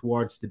unit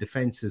towards the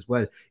defense as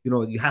well.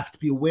 You have to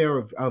be aware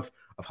of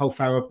how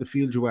far up the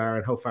field you are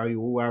and how far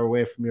you are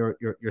away from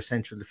your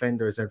central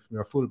defenders and from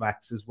your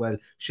fullbacks as well,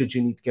 should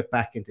you need to get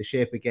back into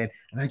shape again.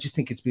 And I just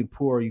think it's been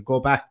poor. You go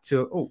back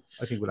to,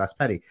 I think we lost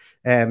Paddy.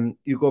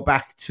 You go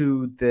back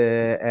to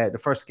the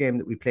first game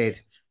that we played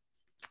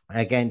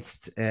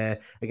against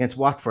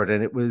Watford,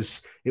 and it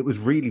was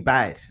really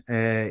bad.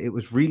 It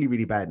was really,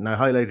 really bad, and I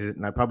highlighted it,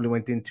 and I probably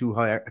went in too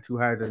hard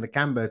on the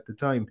Canva at the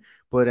time.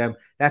 But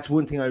that's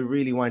one thing I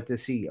really want to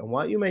see. And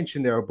what you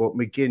mentioned there about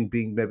McGinn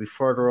being maybe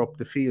further up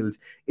the field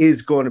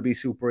is going to be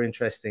super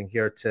interesting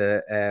here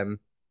to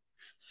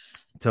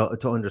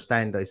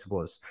understand, I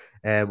suppose,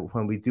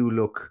 when we do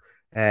look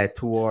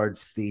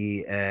towards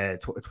the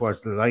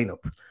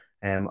lineup.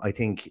 I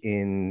think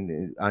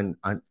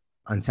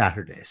on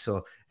Saturday.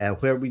 So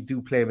where we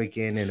do play him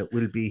again, and it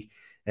will be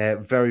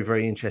very,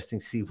 very interesting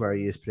to see where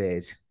he is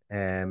played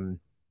on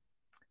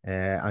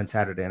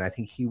Saturday. And I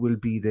think he will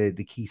be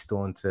the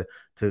keystone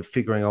to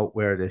figuring out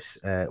where this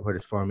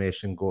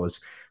formation goes.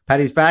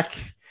 Paddy's back.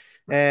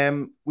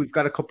 We've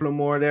got a couple of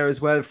more there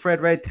as well. Fred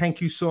Red, thank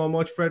you so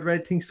much. Fred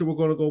Red thinks that we're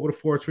going to go with a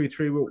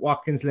 4-3-3 with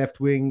Watkins left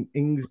wing,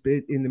 Ings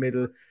in the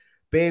middle,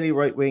 Bailey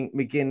right wing,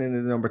 McGinn in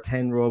the number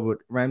 10 role, with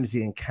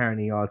Ramsey and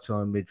Carney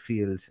also in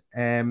midfield.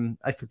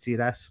 I could see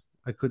that.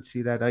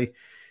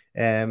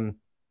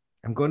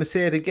 I'm going to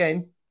say it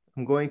again.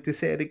 I'm going to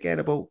say it again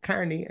about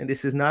Carney, and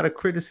this is not a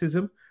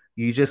criticism.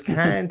 You just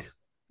can't.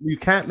 You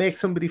can't make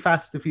somebody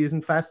fast if he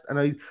isn't fast. And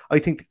I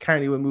think that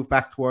Carney will move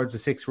back towards a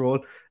 6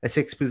 role, a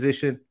 6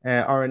 position,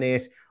 or an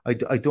 8. I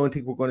don't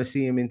think we're going to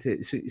see him in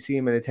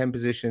a 10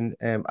 position.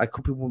 I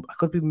could be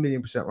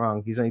 1,000,000%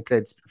 wrong. He's only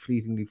played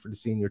fleetingly for the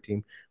senior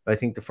team, but I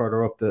think the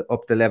further up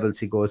the levels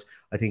he goes,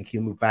 I think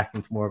he'll move back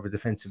into more of a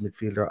defensive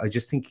midfielder. I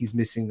just think he's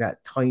missing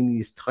that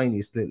tiniest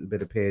little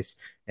bit of pace.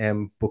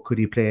 But could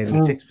he play in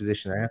the 6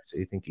 position? I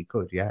absolutely think he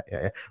could. Yeah.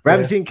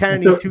 Ramsey and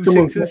Carney, 2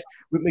 6s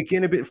with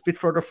McGinn a bit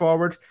further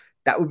forward.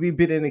 That would be a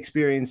bit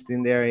inexperienced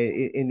in there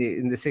in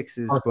the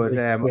 6s, but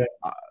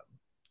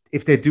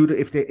if they do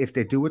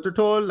what they're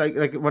told,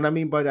 like what I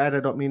mean by that, I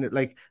don't mean it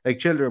like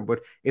children,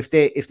 but if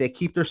they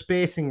keep their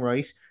spacing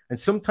right, and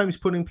sometimes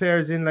putting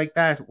players in like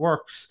that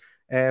works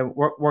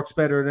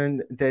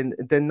better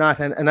than not.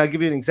 And I'll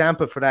give you an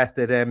example for that.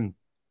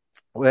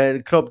 Well,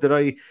 the club that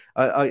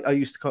I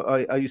used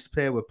to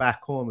play with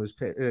back home was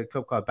a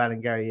club called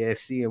Ballingarry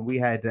AFC, and we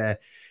had a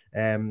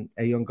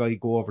young guy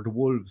go over to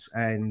Wolves,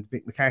 and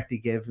Mick McCarthy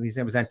gave him, his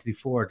name was Anthony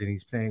Ford, and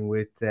he's playing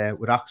with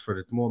Oxford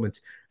at the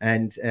moment,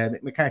 and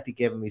Mick McCarthy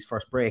gave him his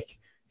first break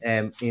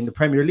in the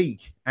Premier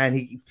League, and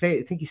he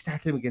played. I think he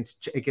started him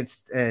against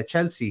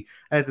Chelsea.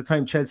 And at the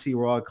time, Chelsea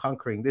were all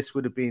conquering. This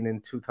would have been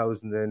in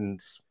 2000 and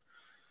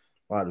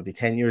it would be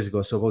 10 years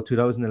ago, so about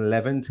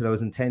 2011,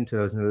 2010,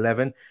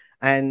 2011.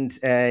 And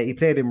he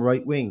played him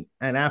right wing.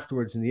 And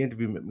afterwards in the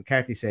interview,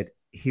 McCarthy said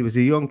he was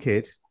a young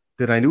kid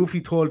that I knew if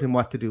he told him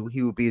what to do,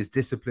 he would be as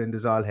disciplined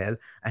as all hell,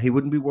 and he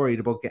wouldn't be worried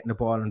about getting the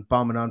ball and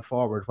bombing on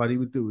forward. What he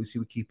would do is he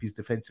would keep his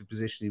defensive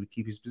position, he would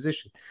keep his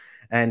position.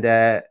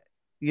 And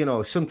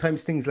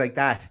sometimes things like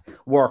that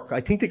work.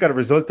 I think they got a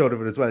result out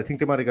of it as well. I think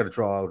they might have got a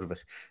draw out of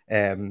it.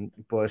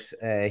 But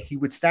he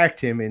would start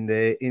him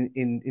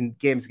in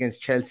games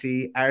against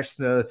Chelsea,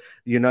 Arsenal,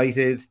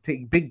 United,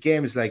 big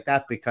games like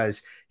that,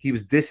 because he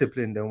was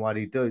disciplined in what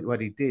he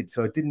did.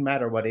 So it didn't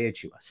matter what age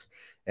he was.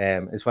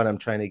 Is what I'm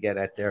trying to get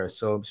at there.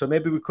 So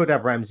maybe we could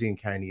have Ramsey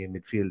and Carney in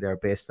midfield there,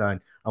 based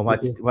on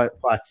what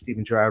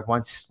Steven Gerrard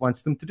wants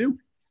them to do.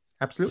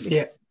 Absolutely.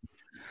 Yeah.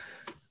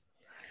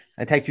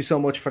 And thank you so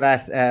much for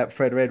that,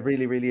 Fred Red.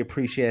 Really, really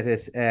appreciate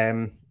it.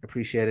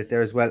 Appreciate it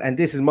there as well. And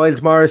this is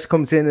Miles Morris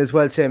comes in as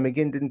well, saying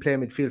McGinn didn't play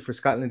midfield for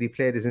Scotland. He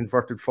played as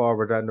inverted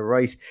forward on the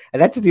right.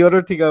 And that's the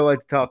other thing I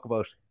want to talk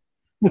about.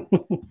 We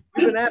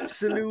have an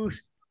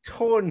absolute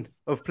ton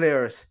of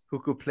players who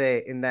could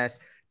play in that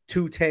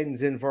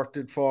 210s,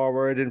 inverted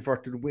forward,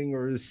 inverted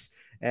wingers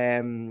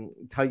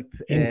type.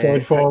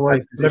 Inside forward,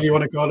 type whatever you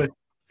want to call it.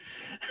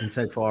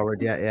 Inside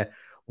forward, yeah.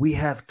 We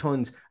have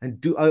tons,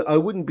 and I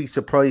wouldn't be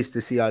surprised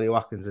to see Ollie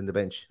Watkins in the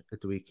bench at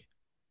the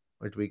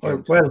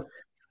weekend. Well,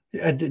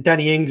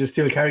 Danny Ings is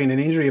still carrying an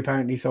injury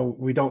apparently, so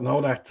we don't know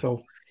that.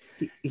 So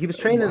he was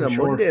training on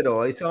Monday,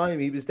 though. I saw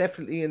him; he was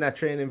definitely in that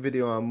training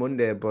video on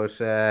Monday. But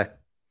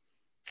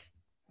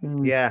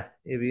yeah,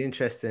 it'd be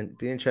interesting.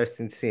 Be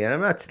interesting to see. And I'm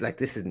not like,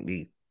 this isn't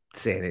me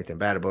saying anything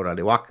bad about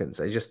Ollie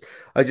Watkins. I just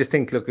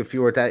think, look, if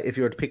you were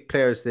to pick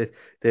players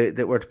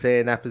that were to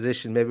play in that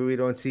position, maybe we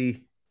don't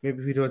see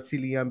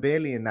Leon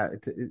Bailey in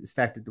that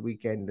started the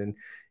weekend, and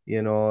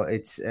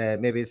it's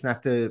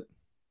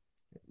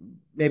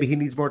maybe he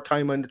needs more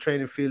time on the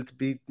training field to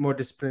be more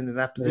disciplined in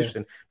that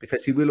position,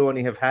 because he will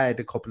only have had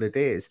a couple of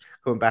days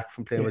coming back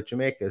from playing with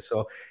Jamaica.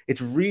 So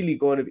it's really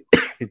going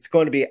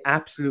to be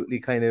absolutely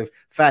kind of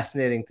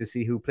fascinating to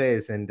see who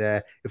plays. And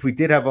if we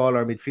did have all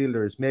our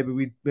midfielders, maybe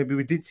we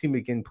did see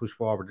McGinn push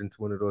forward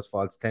into one of those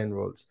false 10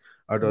 roles,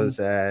 or those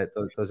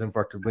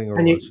inverted winger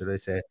roles, should I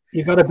say.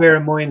 You got to bear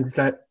in mind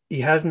that he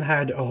hasn't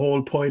had a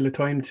whole pile of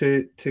time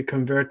to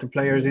convert the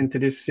players into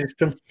this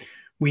system.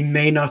 We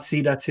may not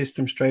see that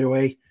system straight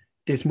away.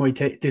 This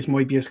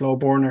might be a slow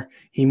burner.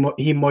 He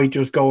might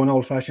just go an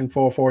old-fashioned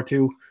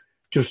 4-4-2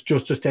 just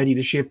to steady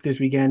the ship this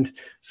weekend.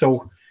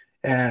 So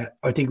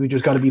I think we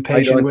just got to be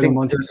patient with him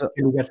until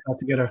he gets that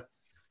together.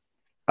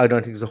 I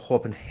don't think there's a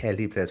hope in hell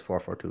he plays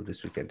 4-4-2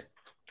 this weekend.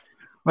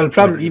 Well,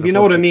 probably, you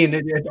know what I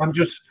mean. I'm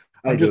just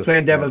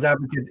playing devil's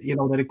advocate.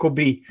 That it could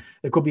be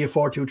a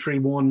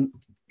 4-2-3-1.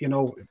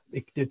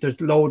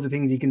 There's loads of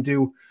things he can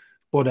do.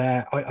 But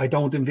I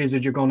don't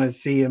envisage you're going to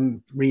see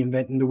him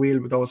reinventing the wheel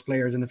with those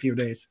players in a few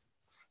days.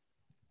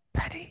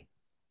 Paddy,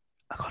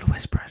 I got to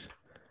whisper it.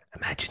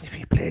 Imagine if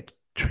he played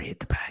 3 at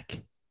the back.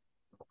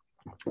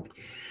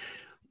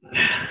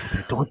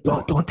 Don't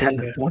tell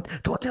them.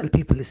 Don't tell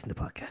people listen to the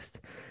podcast.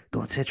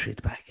 Don't say 3 at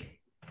the back.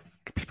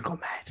 People go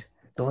mad.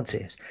 Don't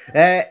say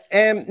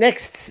it.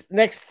 Next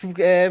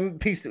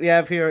piece that we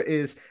have here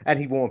is, and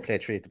he won't play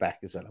 3 at the back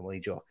as well. I'm only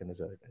joking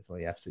as well. That's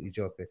why absolutely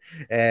joking.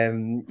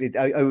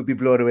 I would be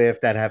blown away if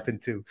that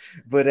happened too.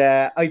 But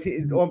I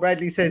think Owen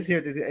Bradley says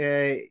here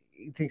that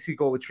he thinks he'd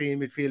go with 3 in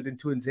midfield and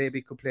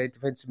Tuanzebe could play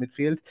defensive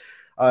midfield.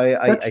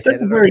 That's a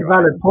very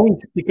valid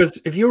point,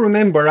 because if you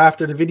remember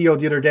after the video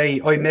the other day,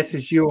 I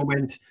messaged you and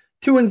went,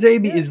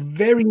 Tuanzebe is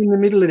very in the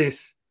middle of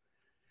this.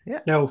 Yeah.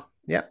 Now,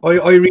 yeah, I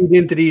read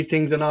into these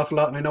things an awful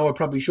lot, and I know I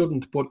probably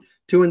shouldn't, but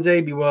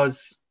Tuanzebe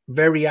was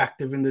very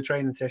active in the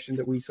training session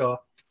that we saw.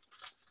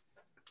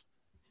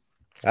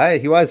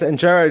 He was, and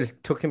Gerrard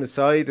took him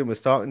aside and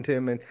was talking to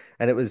him, and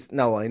it was,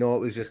 I know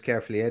it was just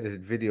carefully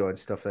edited video and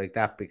stuff like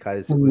that,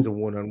 because it was a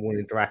one-on-one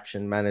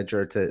interaction,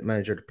 manager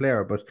to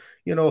player. But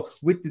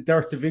with the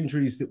dearth of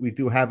injuries that we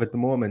do have at the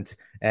moment,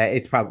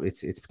 it's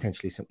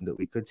potentially something that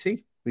we could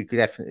see. We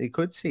definitely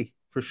could see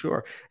for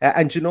sure.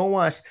 And you know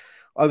what?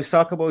 I was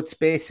talking about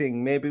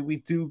spacing. Maybe we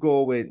do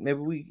go with,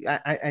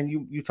 and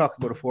you talked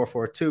about a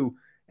 4-4-2.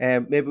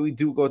 Maybe we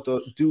do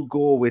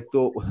go with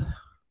the.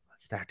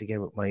 Let's start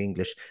again with my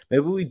English.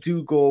 Maybe we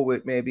do go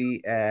with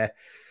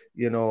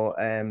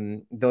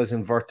those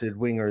inverted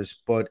wingers,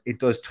 but it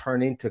does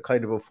turn into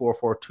kind of a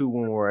 4-4-2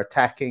 when we're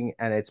attacking,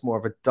 and it's more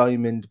of a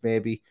diamond,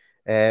 maybe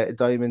a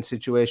diamond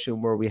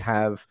situation where we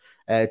have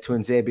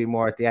Tuanzebe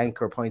more at the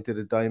anchor point of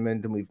the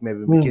diamond, and we've maybe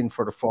McGinn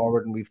for the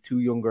forward, and we've 2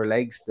 younger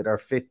legs that are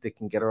fit that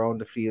can get around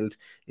the field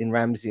in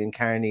Ramsey and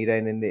Carney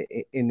then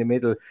in the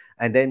middle,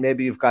 and then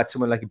maybe you've got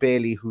someone like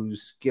Bailey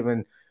who's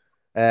given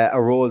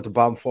a role to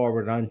bomb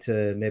forward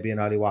onto maybe an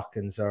Ollie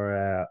Watkins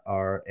or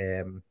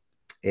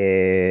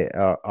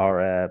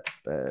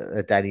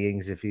Danny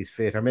Ings if he's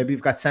fit, or maybe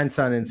you've got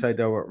Sanson inside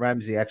there with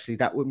Ramsey. Actually,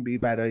 that wouldn't be a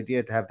bad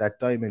idea to have that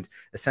diamond,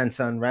 a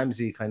Sanson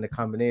Ramsey kind of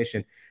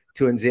combination.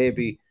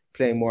 Tuanzebe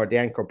playing more at the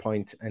anchor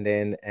point, and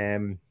then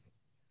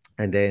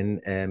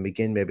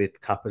again maybe at the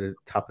top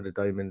of the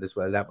diamond as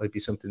well. That might be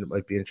something that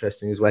might be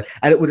interesting as well,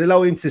 and it would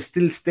allow him to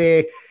still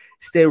stay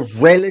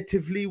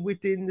relatively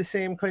within the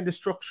same kind of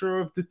structure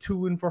of the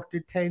 2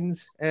 inverted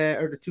 10s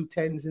or the 2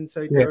 10s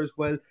inside there as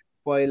well,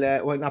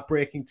 while not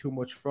breaking too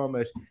much from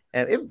it.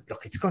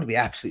 Look, it's going to be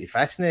absolutely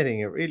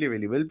fascinating. It really,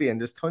 really will be, and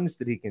there's tons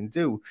that he can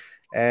do.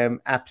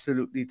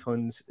 Absolutely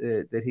tons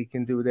that he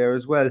can do there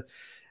as well.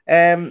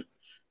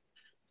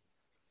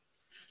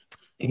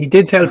 He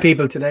did tell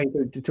people today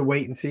to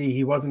wait and see.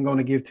 He wasn't going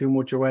to give too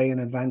much away in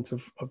advance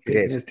of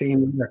picking his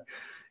team either.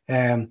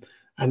 And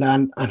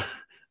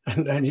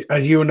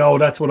as you know,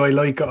 that's what I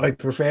like. I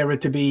prefer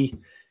it to be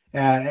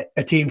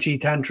a team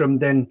sheet tantrum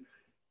than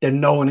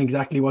knowing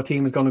exactly what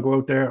team is going to go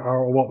out there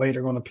or what way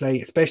they're going to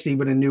play, especially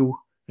with a new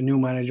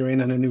manager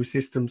in and a new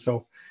system.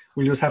 So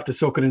we'll just have to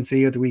suck it and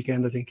see at the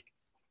weekend, I think.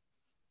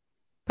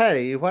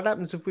 Paddy, what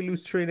happens if we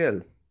lose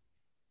 3-0?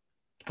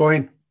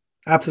 Fine.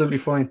 Absolutely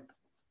fine.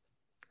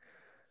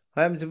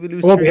 What happens if we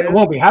lose I 3-0?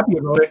 won't be happy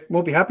about it.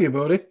 Won't be happy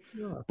about it.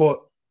 No.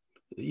 But,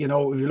 you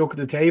know, if you look at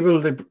the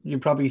table, you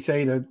probably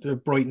say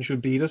that Brighton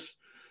should beat us.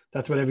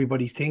 That's what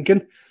everybody's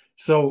thinking.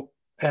 So,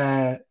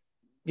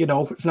 you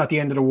know, it's not the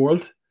end of the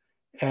world.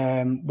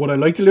 Would I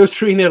like to lose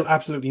 3-0?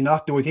 Absolutely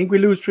not. Do I think we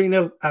lose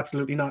 3-0?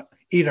 Absolutely not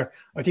either.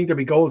 I think there'll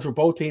be goals for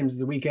both teams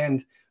the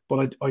weekend,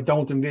 but I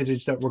don't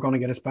envisage that we're going to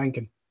get a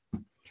spanking.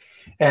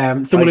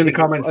 Someone in the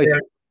comments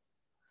there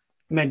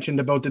mentioned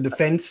about the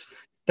defence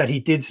that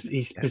he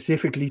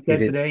specifically said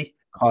today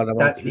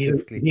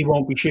that he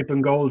won't be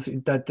shipping goals.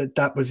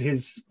 That was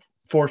his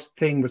first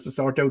thing, was to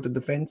sort out the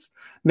defence.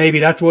 Maybe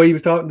that's why he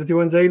was talking to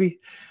Tuanzebe.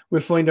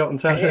 We'll find out on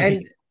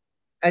Saturday.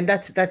 And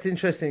that's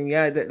interesting,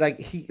 yeah.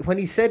 When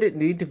he said it in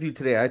the interview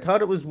today, I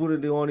thought it was one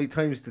of the only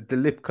times that the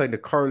lip kind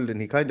of curled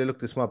and he kind of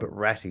looked a small bit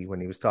ratty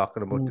when he was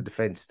talking about the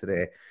defense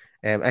today.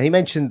 And he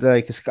mentioned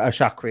like a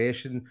shot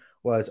creation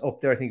was up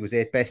there. I think it was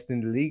 8th best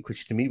in the league,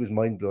 which to me was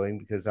mind blowing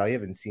because I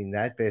haven't seen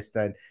that based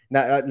on.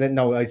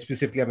 No, I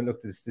specifically haven't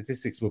looked at the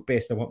statistics, but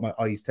based on what my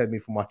eyes tell me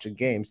from watching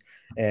games,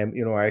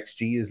 you know, our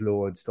XG is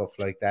low and stuff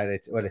like that.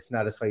 It's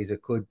not as high as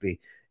it could be.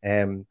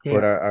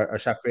 But our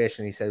shot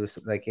creation, he said, was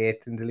something like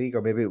 8th in the league,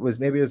 or maybe it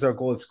was our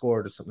goal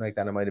scored or something like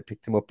that. I might have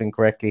picked him up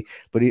incorrectly,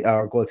 but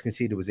our goals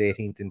conceded was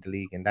 18th in the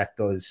league, and that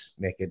does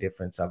make a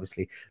difference.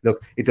 Obviously,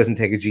 look, it doesn't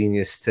take a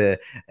genius to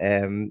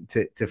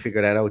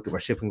figure that out. That we're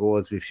shipping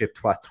goals. We've shipped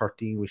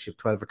 13. We shipped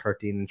 12 or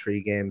 13 in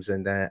 3 games,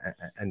 and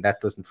that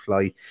doesn't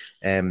fly.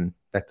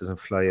 That doesn't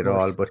fly at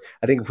all. But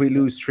I think if we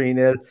lose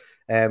 3-0,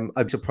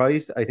 I'm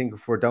surprised. I think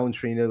if we're down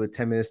 3-0 with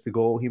 10 minutes to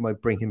go, he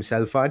might bring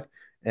himself on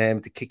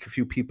to kick a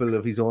few people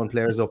of his own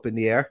players up in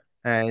the air.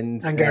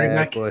 And Gary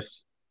Mack.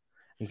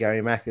 And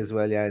Gary Mack as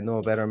well, yeah,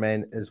 no better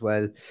men as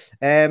well.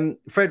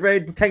 Fred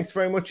Reid, thanks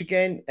very much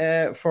again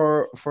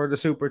for the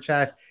super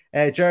chat.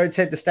 Gerrard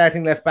said the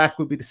starting left back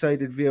would be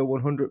decided via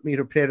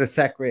 100-meter plate or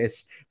sack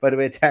race. By the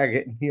way,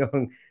 Target and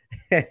Young,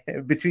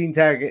 between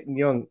Target and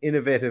Young,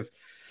 innovative.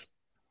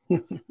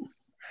 Do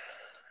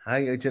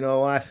you know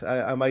what?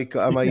 I might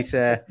go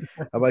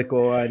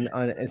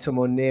on some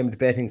unnamed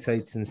betting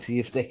sites and see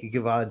if they could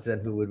give odds on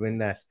who would win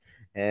that,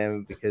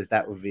 because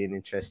that would be an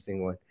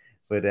interesting one.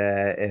 But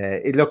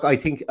look, I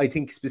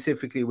think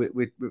specifically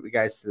with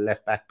regards to the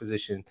left back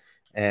position,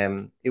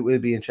 it will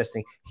be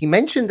interesting. He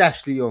mentioned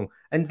Ashley Young,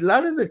 and a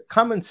lot of the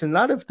comments and a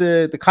lot of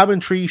the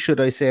commentary, should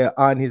I say,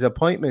 on his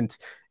appointment,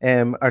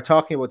 are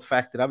talking about the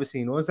fact that obviously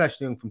he knows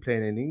Ashley Young from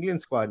playing in the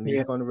England squad, and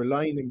he's going to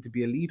rely on him to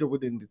be a leader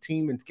within the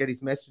team and to get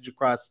his message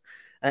across.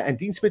 And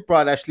Dean Smith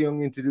brought Ashley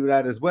Young in to do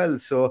that as well.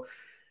 So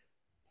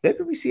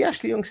maybe we see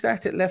Ashley Young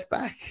start at left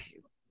back.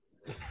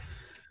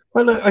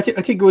 Well, I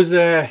think it was.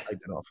 I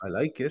don't know if I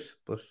like it,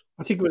 but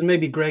I think it was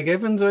maybe Greg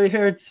Evans I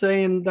heard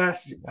saying that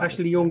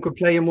Ashley Young could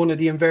play in one of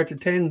the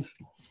inverted 10s,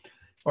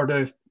 or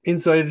the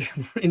inside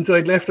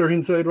left or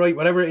inside right,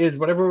 whatever it is,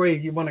 whatever way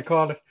you want to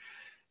call it,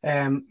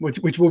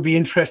 which will be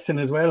interesting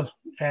as well,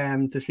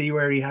 to see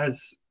where he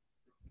has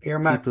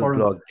earmarked for him.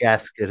 People blow a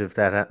gasket if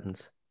that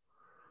happens.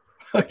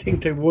 I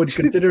think they would,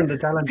 considering the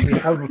talent we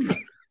have.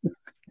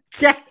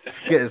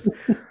 Gasket?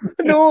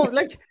 No,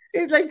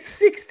 it's like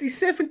 60,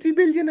 70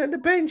 million on the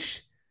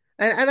bench.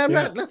 And I'm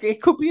not, look,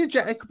 it could be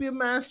a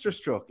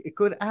masterstroke. It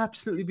could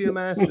absolutely be a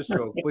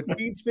masterstroke. But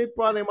Dean Smith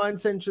brought him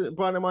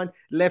on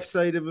left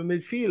side of a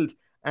midfield.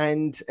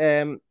 And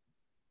I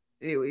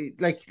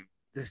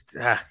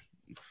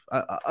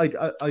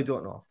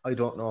don't know. I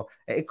don't know.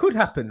 It could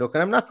happen. Look,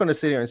 and I'm not going to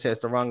sit here and say it's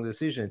the wrong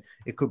decision.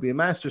 It could be a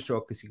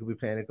masterstroke because he could be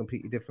playing a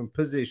completely different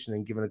position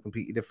and given a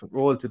completely different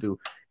role to do.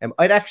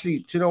 I'd actually,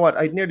 do you know what?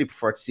 I'd nearly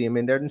prefer to see him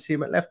in there than see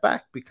him at left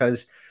back,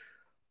 because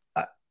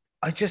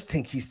I just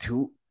think he's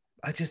too.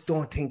 I just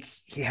don't think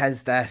he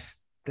has that.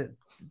 I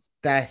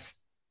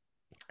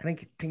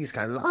think he's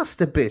kind of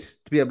lost a bit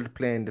to be able to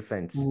play in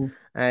defence,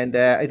 and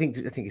I think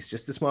it's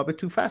just a small bit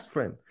too fast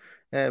for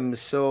him.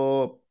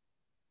 So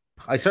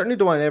I certainly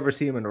don't want to ever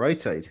see him on the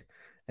right side,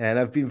 and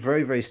I've been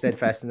very, very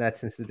steadfast in that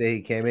since the day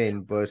he came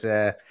in. But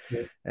look,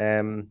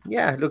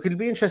 it'll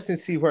be interesting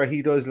to see where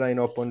he does line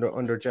up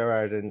under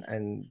Gerrard,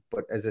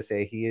 but as I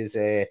say, he is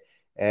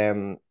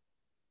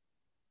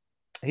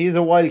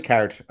a wild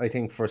card, I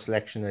think, for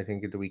selection. I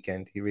think at the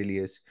weekend he really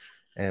is,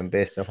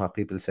 based on what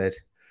people said.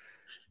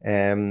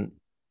 I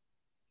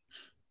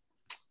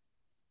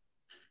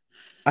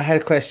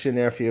had a question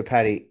there for you,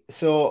 Paddy.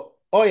 So,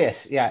 I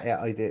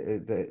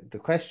did. The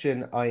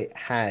question I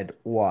had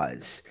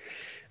was,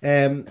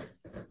 I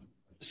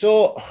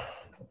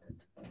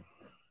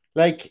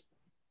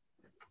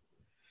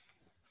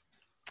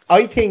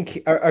think,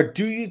 or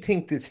do you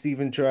think that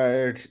Steven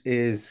Gerrard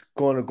is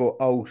going to go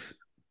out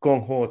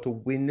gung-ho to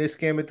win this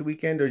game at the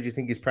weekend, or do you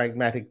think he's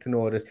pragmatic to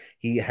know that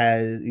he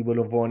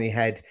will have only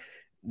had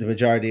the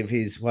majority of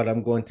his, what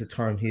I'm going to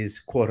term his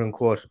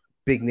quote-unquote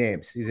big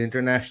names, his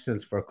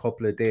internationals, for a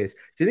couple of days?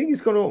 Do you think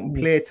he's going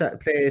to play it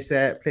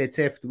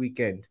safe the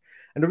weekend?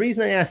 And the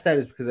reason I asked that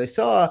is because I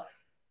saw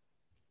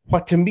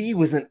what to me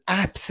was an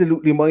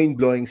absolutely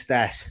mind-blowing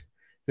stat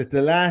that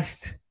the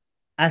last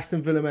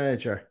Aston Villa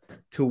manager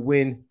to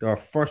win their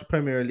first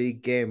Premier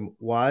League game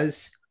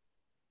was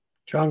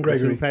John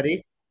Gregory.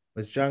 Paddy?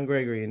 Was John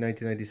Gregory in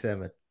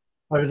 1997.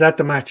 I was at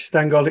the match.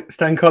 Stan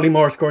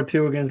Collymore scored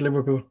 2 against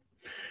Liverpool.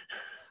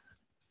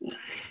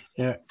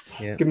 Yeah.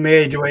 Give me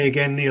age away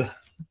again, Neil.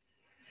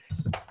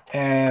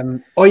 I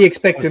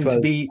expect him to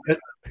be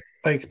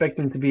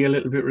a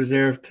little bit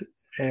reserved.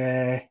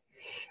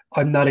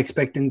 I'm not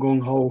expecting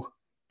gung ho,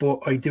 but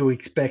I do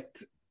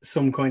expect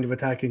some kind of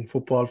attacking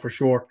football for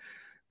sure.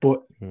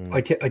 But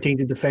I think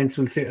the defense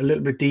will sit a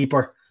little bit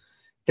deeper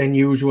than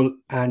usual,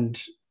 and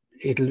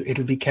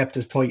it'll be kept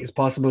as tight as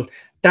possible.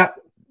 That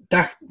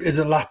is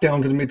a lot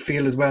down to the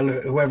midfield as well.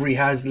 Whoever he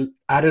has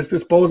at his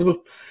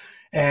disposal.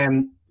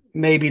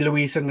 Maybe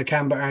Luis and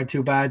Nakamba aren't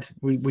too bad.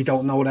 We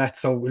don't know that,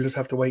 so we'll just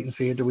have to wait and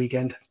see at the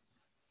weekend.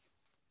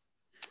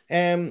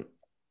 Yeah,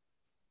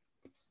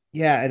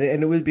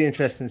 and it will be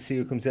interesting to see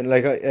who comes in.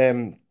 Like,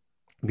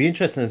 be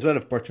interesting as well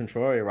if Bertrand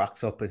Traore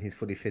rocks up and he's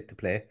fully fit to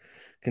play,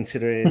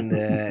 considering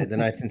the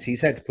night since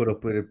he's had to put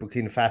up with it,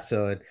 Burkina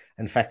Faso, and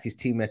in fact his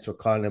teammates were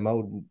calling him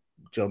out,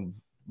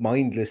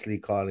 mindlessly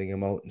calling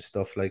him out and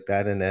stuff like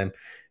that. And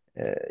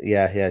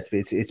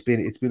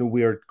it's been a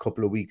weird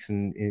couple of weeks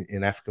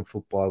in African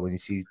football when you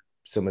see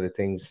some of the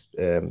things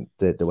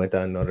that went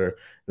on in other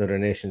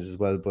nations as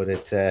well. But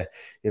it's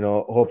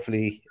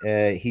hopefully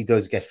he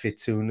does get fit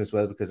soon as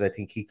well, because I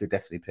think he could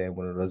definitely play in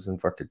one of those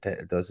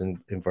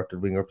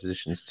inverted winger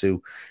positions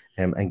too,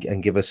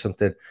 and give us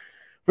something.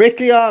 Rick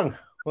Leong,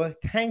 well,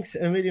 thanks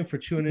a million for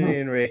tuning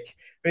in, Rick.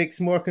 Rick's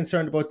more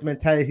concerned about the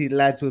mentality the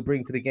lads will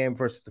bring to the game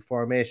versus the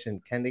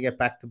formation. Can they get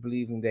back to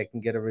believing they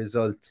can get a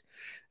result?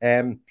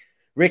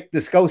 Rick,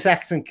 the Scouse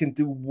accent can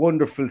do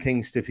wonderful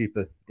things to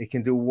people. It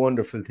can do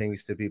wonderful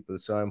things to people.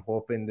 So I'm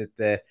hoping that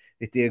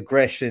the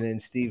aggression in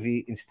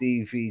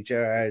Stevie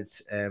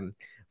Gerrard's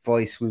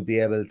voice will be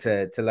able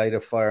to light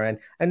a fire.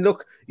 And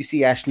look, you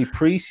see Ashley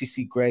Priest, you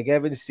see Greg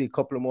Evans, you see a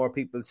couple of more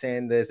people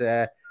saying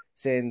that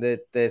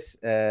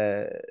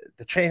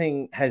the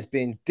training has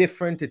been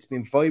different, it's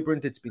been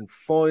vibrant, it's been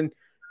fun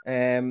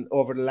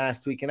over the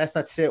last week. And that's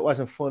not to say it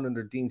wasn't fun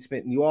under Dean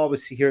Smith. And you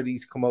always hear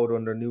these come out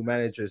under new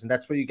managers, and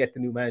that's where you get the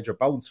new manager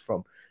bounce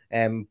from.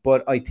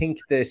 But I think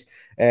this,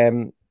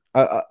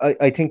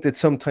 I think that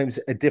sometimes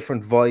a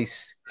different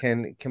voice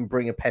can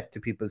bring a pep to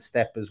people's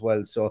step as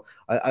well. So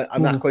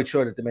I'm not quite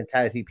sure that the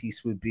mentality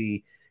piece would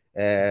be.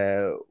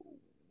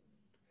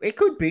 It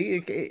could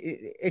be,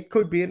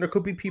 and there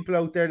could be people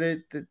out there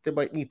that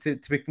might need to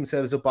pick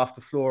themselves up off the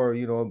floor,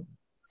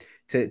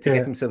 to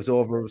get themselves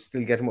over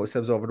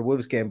the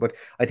Wolves game. But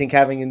I think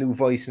having a new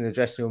voice in the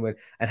dressing room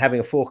and having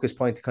a focus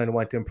point to kind of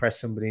want to impress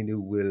somebody new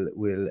will.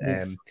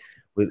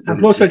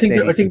 Plus, I think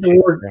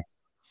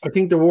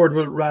the word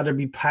will rather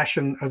be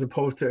passion as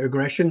opposed to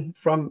aggression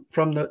from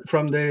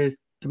the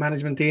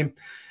management team.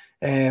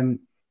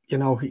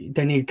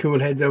 They need cool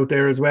heads out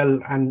there as well.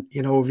 And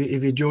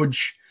if you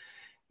judge.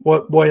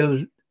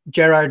 While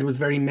Gerrard was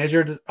very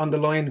measured on the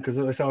line, because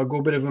I saw a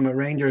good bit of him at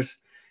Rangers,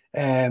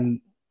 and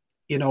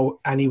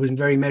he was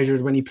very measured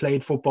when he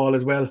played football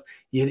as well.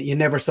 You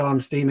never saw him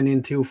steaming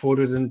in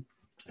 2-footed and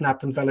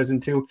snapping fellas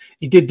in two.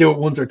 He did do it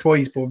once or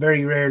twice, but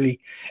very rarely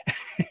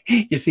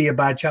you see a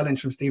bad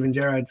challenge from Steven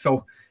Gerrard.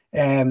 So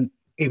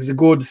it was a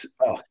good,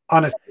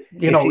 honest.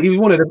 He was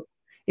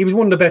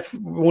one of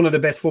the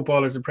best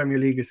footballers the Premier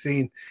League has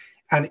seen,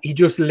 and he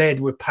just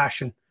led with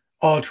passion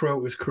all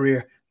throughout his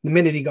career. The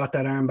minute he got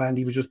that armband,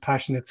 he was just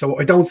passionate. So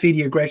I don't see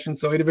the aggression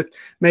side of it.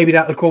 Maybe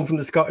that'll come from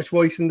the Scottish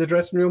voice in the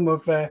dressing room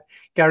of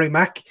Gary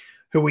Mack,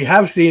 who we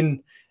have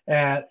seen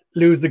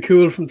lose the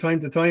cool from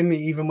time to time,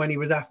 even when he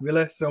was at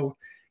Villa. So,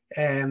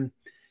 I'm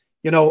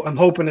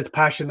hoping it's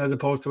passion as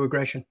opposed to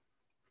aggression.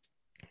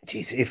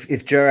 Jeez,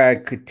 if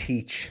Gerrard could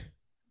teach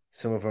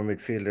some of our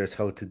midfielders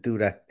how to do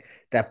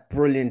that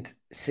brilliant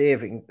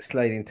saving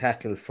sliding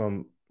tackle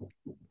from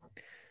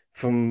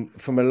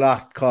a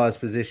lost cause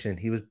position.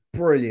 He was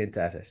brilliant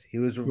at it. He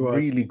was a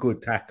really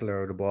good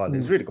tackler of the ball. He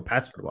was a really good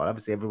passer of the ball.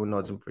 Obviously, everyone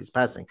knows him for his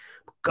passing.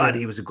 But God,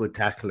 he was a good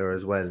tackler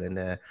as well,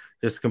 and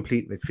just a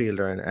complete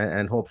midfielder.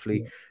 And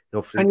hopefully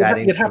that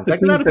instinct.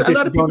 Like a lot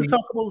of people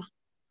talk about.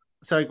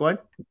 Sorry, go on.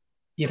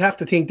 You'd have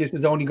to think this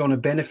is only going to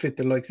benefit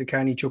the likes of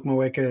Carney,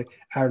 Chukwuemeka,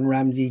 Aaron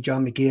Ramsey,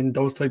 John McGinn,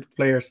 those type of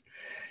players.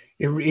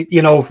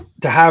 To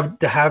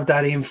have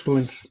that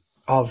influence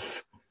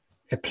of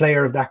a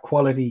player of that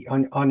quality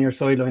on your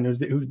sideline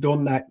who's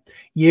done that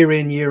year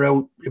in, year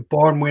out, a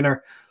born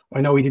winner.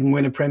 I know he didn't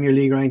win a Premier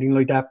League or anything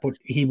like that, but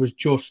he was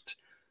just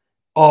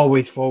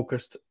always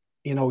focused.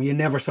 You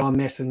never saw him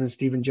messing with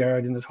Steven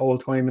Gerrard in his whole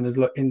time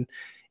in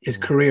his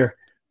career.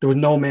 There was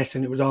no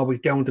messing. It was always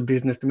down to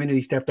business. The minute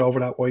he stepped over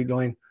that wide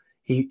line,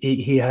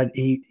 he had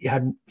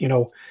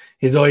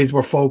his eyes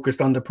were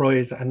focused on the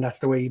prize, and that's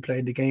the way he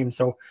played the game.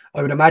 So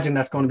I would imagine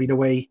that's going to be the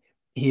way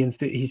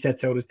he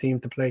sets out his team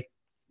to play.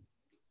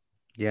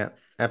 Yeah,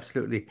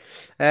 absolutely.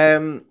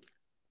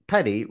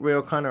 Paddy, Ray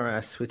O'Connor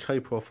asks, which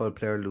high-profile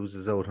player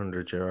loses out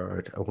under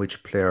Gerrard and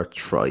which player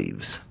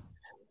thrives?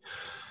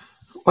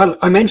 Well,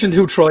 I mentioned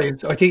who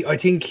tried. I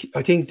think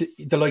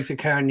the likes of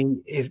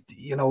Carney,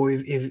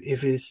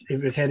 if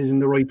his head is in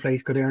the right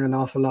place, could earn an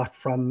awful lot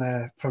from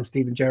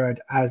Stephen Gerrard,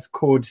 as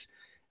could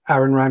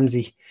Aaron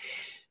Ramsey.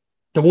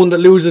 The one that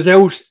loses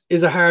out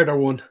is a harder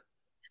one.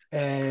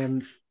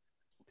 I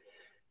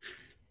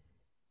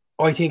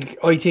think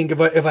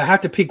if I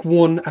had to pick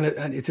one, and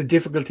it's a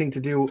difficult thing to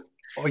do,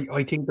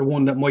 I think the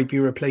one that might be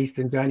replaced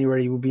in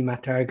January would be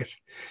Matt Targett.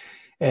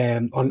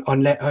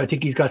 Unless I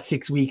think he's got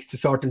 6 weeks to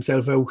sort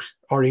himself out,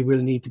 or he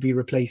will need to be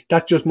replaced.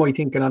 That's just my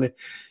thinking on it.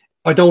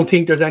 I don't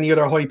think there's any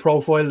other high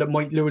profile that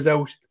might lose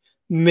out.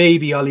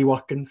 Maybe Ollie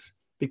Watkins,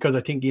 because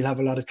I think he'll have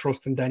a lot of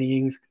trust in Danny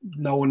Ings,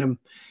 knowing him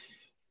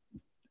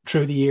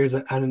through the years,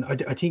 and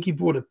I think he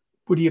would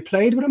he have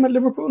played with him at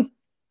Liverpool?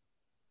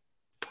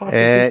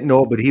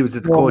 No, but he was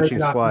at the coaching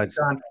squad.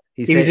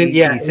 He said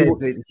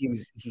that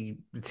he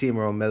would see him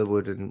around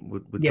Melwood and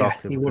would talk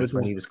to him because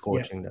when he was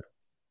coaching there.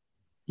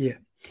 Yeah.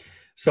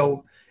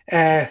 So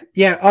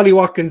Ollie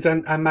Watkins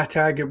and Matt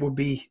Targett would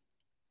be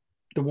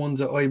the ones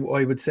that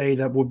I would say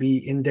that would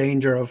be in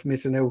danger of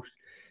missing out.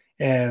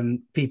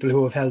 People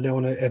who have held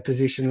down a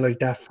position like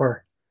that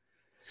for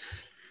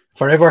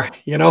forever,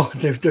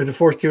 they're the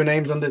first two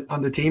names on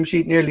the team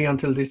sheet nearly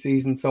until this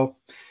season. So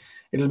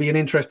it'll be an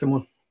interesting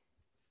one.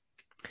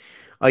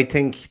 I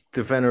think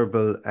the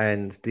venerable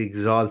and the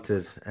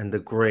exalted and the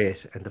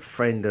great and the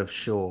friend of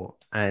show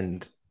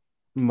and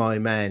my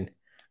man,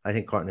 I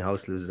think Courtney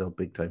House loses out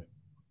big time.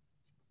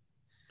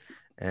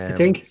 I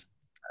think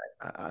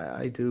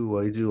I do.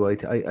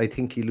 I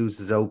think he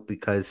loses out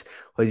because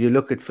when you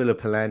look at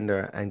Philip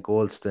Hollander and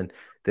Goldston,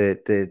 they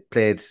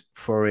played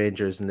for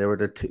Rangers and they were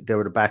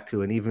the back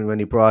two, and even when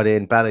he brought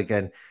in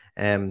Balogun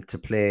to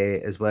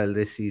play as well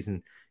this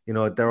season,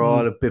 they're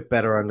all a bit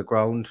better on the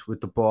ground with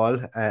the ball.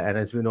 And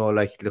as we know,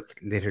 look,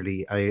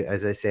 literally, I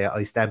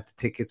stamped the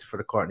tickets for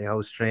the Courtney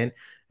House train.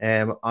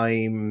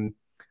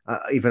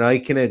 Even I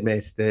can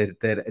admit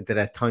that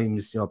at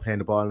times, playing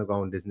the ball on the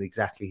ground isn't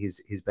exactly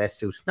his best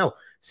suit. Now,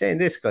 saying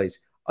this, guys,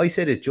 I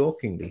said it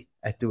jokingly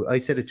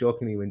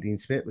when Dean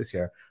Smith was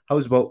here.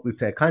 How's about we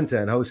play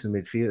Kanza and House in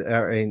midfield,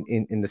 or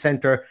in the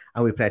centre,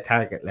 and we play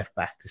Targett left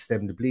back to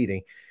stem the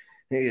bleeding?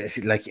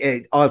 Like,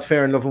 all's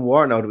fair in love and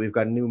war now that we've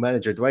got a new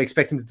manager. Do I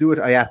expect him to do it?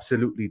 I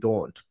absolutely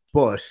don't.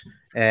 But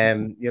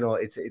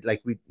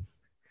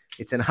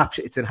it's an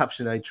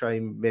option. I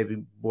try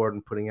maybe more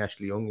than putting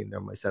Ashley Young in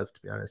there myself,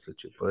 to be honest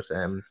with you. But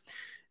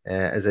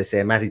as I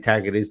say, Matty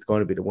Targett is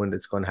going to be the one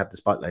that's going to have the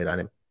spotlight on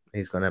him.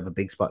 He's going to have a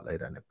big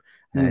spotlight on him,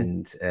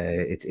 and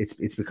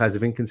it's because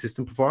of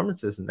inconsistent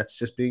performances, and that's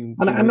just being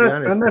honest. And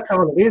that's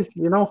all it is,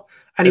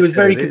 And he was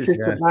very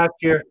consistent last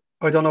year.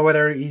 I don't know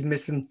whether he's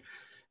missing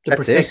the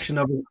protection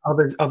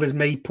of his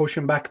mate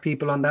pushing back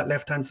people on that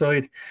left hand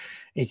side.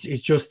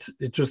 It's just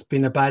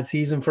been a bad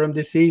season for him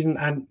this season,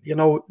 and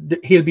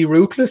he'll be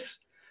ruthless.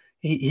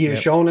 He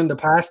has shown in the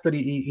past that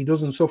he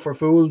doesn't suffer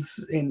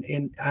fools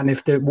and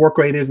if the work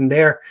rate isn't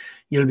there,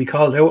 you'll be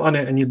called out on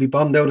it and you'll be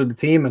bombed out of the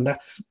team, and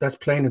that's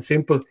plain and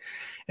simple.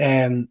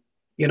 Barisic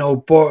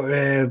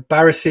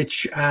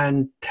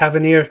and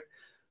Tavernier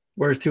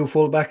were his two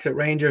fullbacks at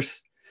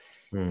Rangers.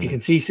 You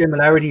can see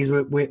similarities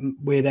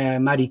with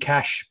Matty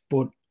Cash,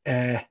 but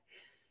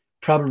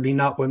probably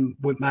not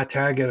with Matt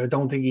Targett. I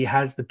don't think he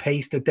has the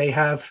pace that they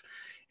have.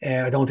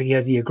 I don't think he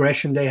has the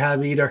aggression they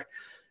have either.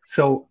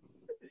 So,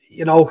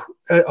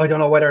 I don't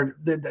know whether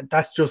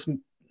that's just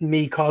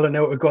me calling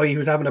out a guy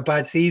who's having a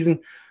bad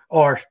season,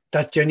 or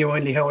that's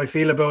genuinely how I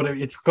feel about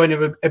it. It's kind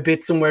of a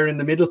bit somewhere in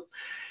the middle.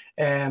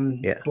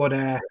 And it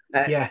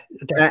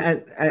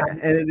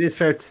is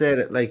fair to say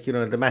that,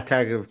 the Matt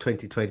Targett of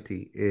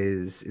 2020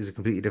 is a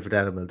completely different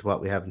animal to what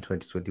we have in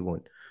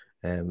 2021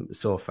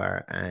 so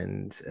far.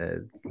 And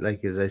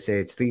as I say,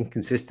 it's the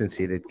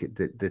inconsistency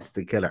that's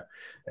the killer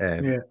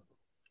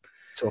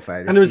so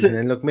far this season.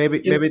 And look, maybe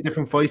a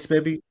different voice,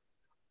 maybe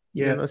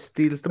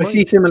steals the money. I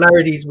see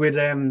similarities with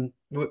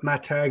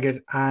Matt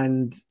Targett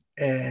and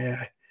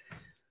I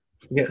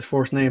forget his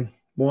first name,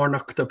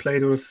 Warnock, that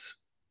played with us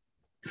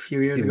a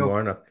few years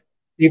ago.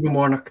 Stephen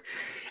Warnock.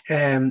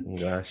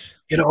 Gosh.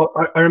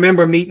 I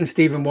remember meeting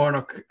Stephen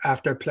Warnock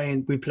after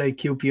we played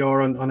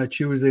QPR on a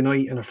Tuesday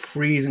night in a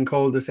freezing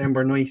cold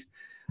December night,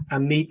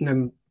 and meeting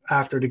him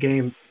after the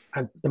game,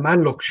 and the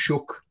man looked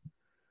shook.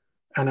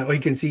 And I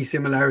can see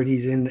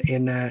similarities in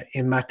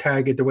Matt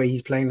Targett, the way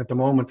he's playing at the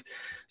moment.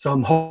 So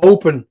I'm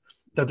hoping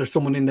that there's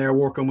someone in there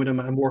working with him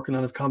and working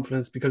on his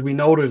confidence, because we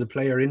know there's a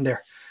player in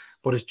there.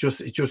 But it's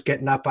just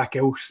getting that back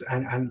out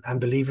and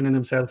believing in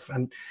himself.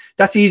 And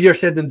that's easier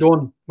said than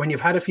done. When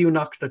you've had a few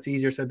knocks, that's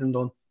easier said than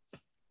done.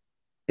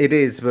 It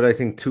is, but I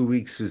think 2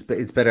 weeks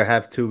it's better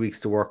have 2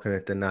 weeks to work on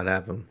it than not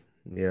have them,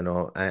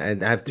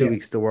 and have 2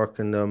 weeks to work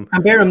on them.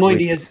 And bear in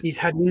mind, he's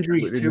had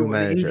injuries too.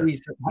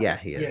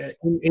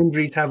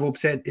 Injuries have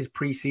upset his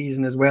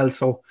pre-season as well.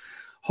 So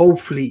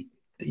hopefully,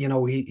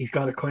 he's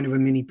got a kind of a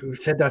mini, we've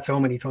said that so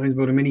many times,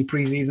 about a mini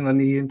pre-season on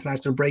these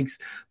international breaks,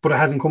 but it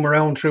hasn't come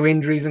around through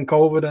injuries and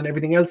COVID and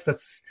everything else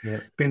that's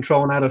been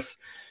thrown at us.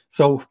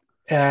 So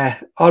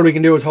all we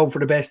can do is hope for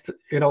the best.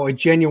 I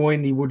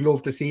genuinely would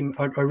love to see him.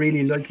 I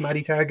really like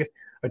Matty Target.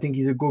 I think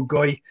he's a good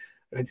guy.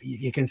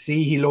 You can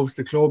see he loves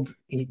the club.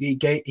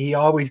 He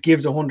always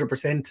gives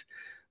 100%.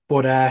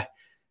 But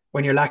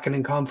when you're lacking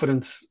in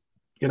confidence,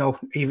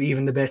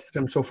 even the best of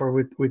them suffer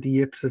with the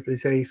yips, as they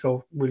say.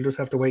 So we'll just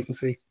have to wait and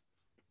see.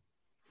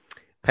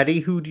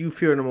 Paddy, who do you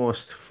fear the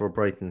most for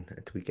Brighton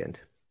at the weekend?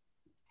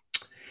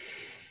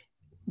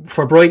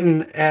 For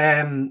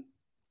Brighton,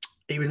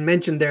 he was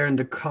mentioned there in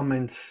the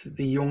comments,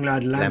 the young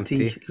lad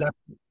Lamptey,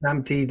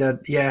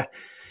 that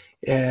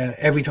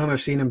every time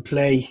I've seen him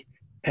play,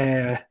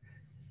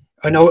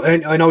 I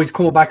know he's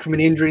coming back from an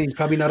injury. He's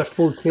probably not a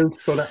full tilt,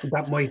 so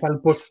that might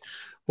help us.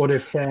 But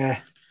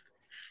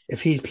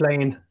if he's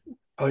playing,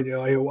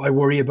 I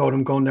worry about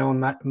him going down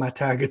Matt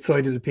Target's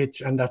side of the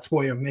pitch, and that's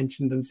why I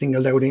mentioned and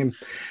singled out him.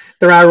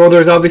 There are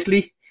others,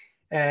 obviously.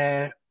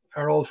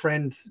 Our old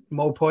friend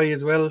Mopai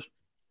as well.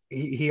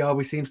 He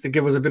always seems to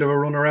give us a bit of a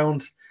run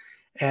around.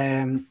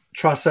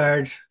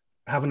 Trossard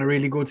having a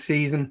really good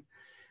season.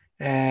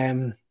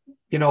 There's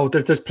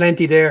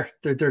plenty there.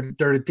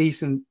 They're a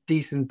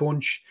decent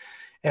bunch.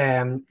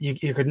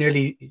 You could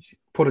nearly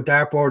put a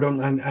dartboard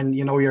on, and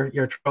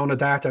you're throwing a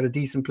dart at a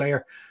decent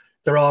player.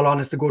 They're all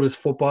honest to goodness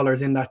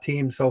footballers in that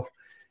team, so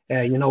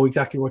you know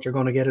exactly what you're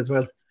going to get as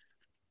well.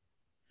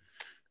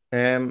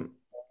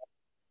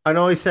 I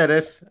know I said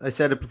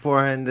it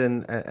beforehand,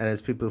 and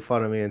as people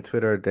follow me on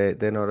Twitter,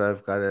 they know that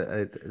I've got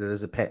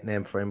there's a pet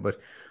name for him,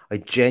 but I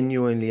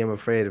genuinely am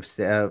afraid of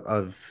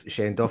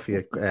Shane Duffy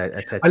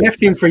at set I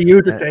left him for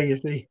you to say, you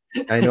see.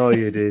 I know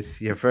you did.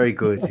 You're very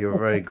good. You're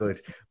very good.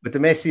 But the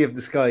Messi of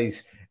the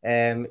skies,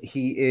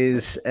 he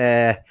is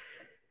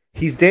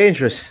he's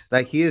dangerous.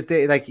 Like he is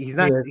he's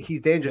not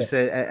he's dangerous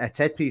at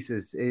set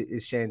pieces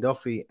is Shane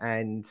Duffy,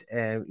 and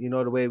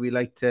the way we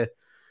like to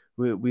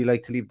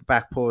leave the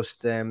back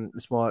post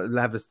small,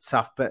 have a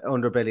soft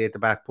underbelly at the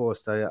back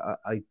post. I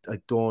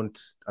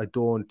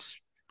don't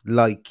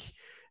like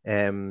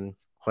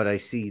what I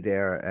see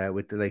there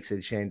with the likes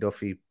of Shane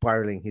Duffy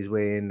barreling his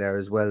way in there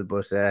as well.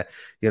 But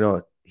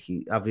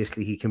he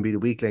obviously can be the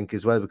weak link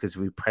as well, because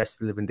we press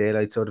the living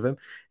daylights out of him.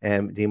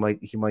 He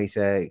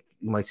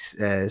might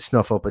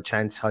snuff up a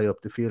chance high up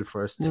the field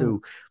for us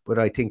too. But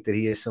I think that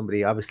he is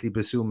somebody. Obviously,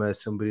 Basuma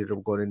is somebody that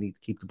we're going to need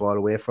to keep the ball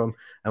away from.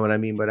 And what I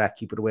mean by that,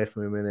 keep it away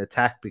from him in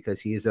attack, because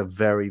he is a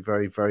very,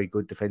 very, very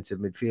good defensive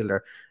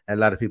midfielder. A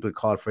lot of people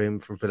call for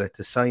Villa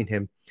to sign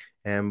him.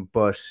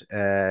 But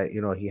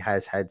he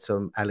has had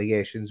some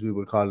allegations, we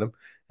will call them,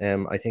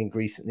 I think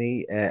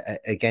recently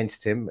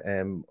against him.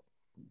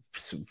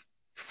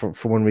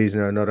 For one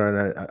reason or another,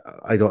 and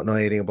I don't know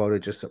anything about it,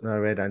 just something I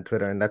read on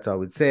Twitter, and that's all I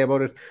would say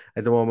about it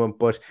at the moment.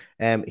 But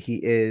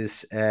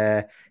he's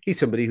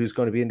somebody who's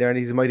going to be in there, and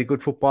he's a mighty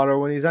good footballer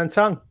when he's on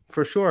song,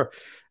 for sure.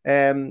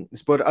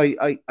 But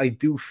I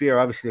do fear,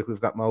 obviously, if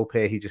we've got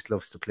Maupay, he just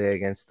loves to play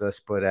against us,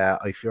 but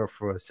I fear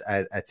for us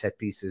at set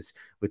pieces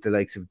with the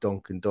likes of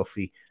Dunk and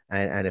Duffy,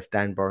 and if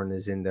Dan Byrne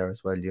is in there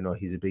as well,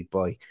 he's a big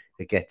boy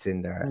that gets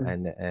in there,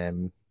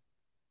 and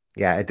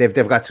yeah,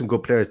 they've got some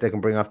good players they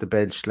can bring off the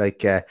bench,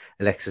 like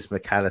Alexis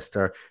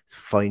McAllister,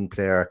 fine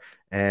player.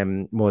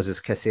 Moses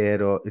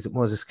Caicedo, is it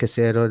Moses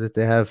Caicedo that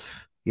they have?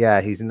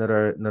 Yeah, he's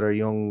another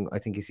young, I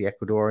think he's the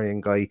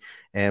Ecuadorian guy.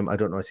 I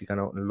don't know if he's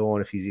gone out on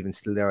loan, if he's even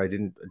still there. I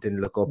didn't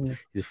look up.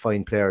 He's a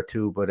fine player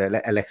too, but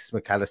Alexis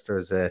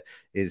McAllister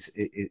is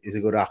a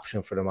good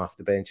option for them off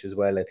the bench as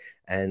well.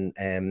 And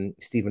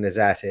Stephen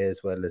Azate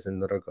as well as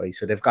another guy.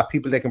 So they've got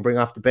people they can bring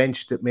off the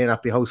bench that may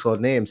not be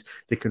household names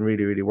that can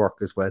really, really work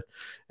as well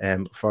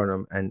for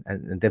them.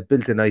 And they've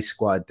built a nice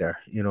squad there.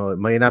 It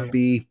might not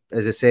be,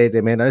 as I say, they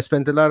may not have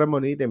spent a lot of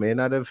money. They may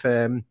not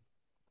have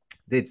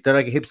they're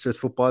like a hipsters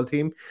football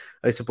team,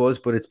 I suppose,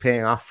 but it's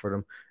paying off for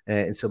them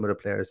in some of the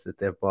players that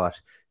they've bought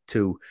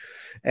too.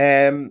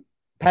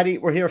 Paddy,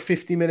 we're here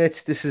 50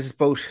 minutes. This is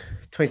about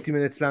 20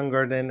 minutes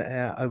longer than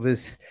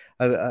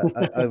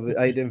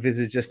I'd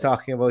envisaged just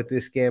talking about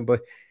this game.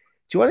 But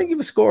do you want to give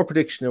a score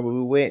prediction, or will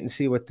we wait and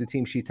see what the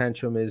team sheet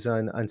tantrum is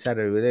on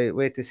Saturday? Will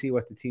wait to see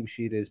what the team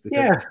sheet is?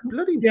 Because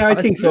I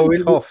think so.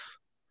 Tough.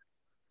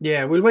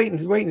 Yeah, we'll wait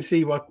and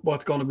see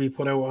what's going to be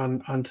put out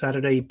on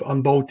Saturday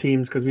on both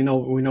teams, because we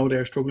know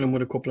they're struggling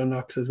with a couple of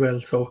knocks as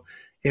well. So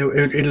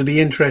it'll be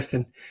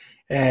interesting.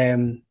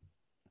 We'll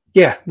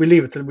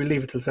leave it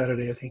till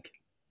Saturday, I think.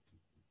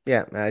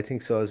 Yeah, I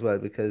think so as well,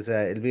 because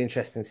it'll be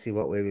interesting to see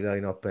what way we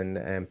line up,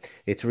 and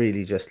it's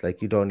really just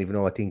like you don't even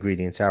know what the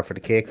ingredients are for the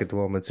cake at the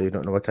moment, so you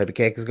don't know what type of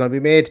cake is going to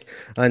be made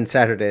on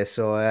Saturday.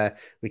 So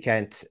we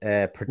can't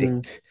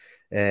predict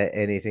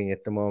anything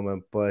at the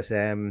moment, but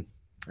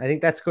I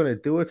think that's going to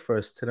do it for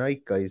us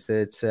tonight, guys.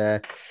 It's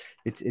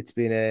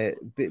been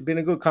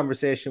a good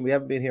conversation. We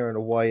haven't been here in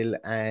a while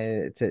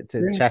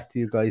to chat to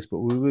you guys, but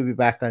we will be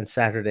back on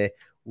Saturday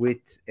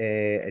with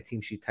a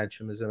team sheet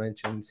tantrum, as I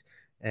mentioned.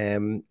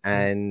 and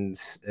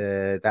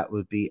that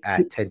will be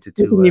at 10 to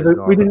 2 we as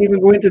normal. We didn't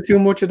even go into too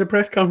much of the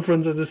press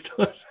conference as it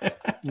starts.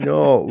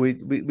 No, we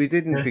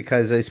didn't,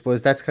 because I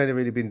suppose that's kind of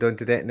really been done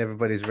to death, and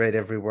everybody's read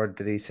every word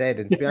that he said.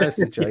 And to be honest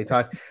with you,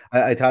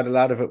 I thought a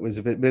lot of it was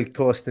a bit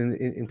milquetoast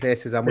in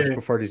places. I much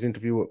preferred his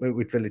interview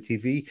with Villa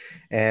TV,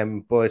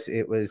 but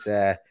it was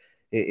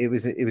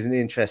an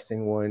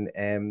interesting one,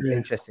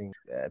 interesting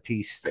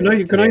piece. Can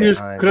I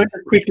just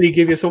quickly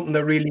give you something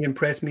that really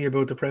impressed me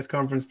about the press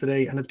conference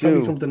today, and it's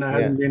probably something that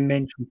hasn't been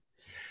mentioned.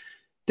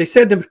 They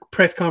said the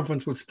press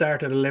conference would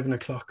start at 11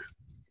 o'clock.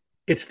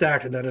 It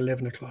started at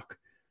 11 o'clock.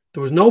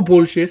 There was no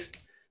bullshit.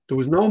 There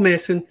was no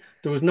messing.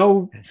 There was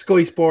no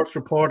Sky Sports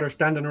reporter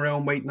standing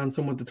around waiting on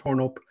someone to turn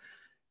up.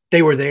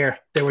 They were there.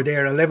 They were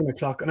there at 11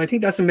 o'clock. And I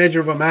think that's a measure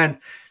of a man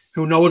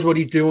who knows what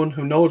he's doing,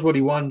 who knows what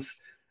he wants,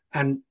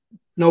 and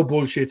no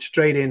bullshit,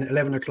 straight in,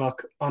 11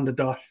 o'clock on the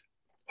dot.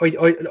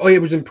 I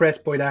was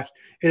impressed by that.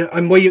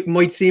 It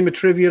might seem a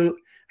trivial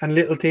and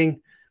little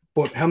thing,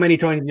 but how many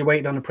times you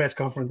waited on a press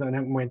conference and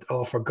then went,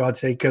 oh, for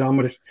God's sake, get on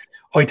with it.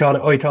 I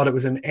thought it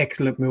was an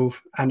excellent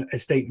move and a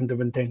statement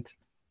of intent.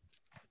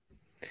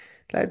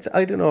 Lads,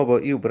 I don't know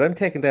about you, but I'm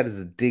taking that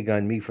as a dig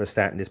on me for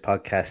starting this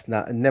podcast,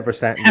 never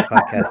starting this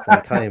podcast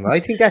on time. I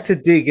think that's a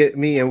dig at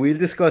me, and we'll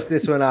discuss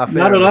this one off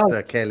air,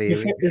 Mr. Kelly.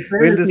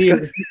 We'll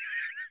discuss.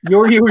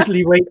 You're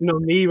usually waiting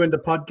on me when the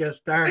podcast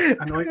starts,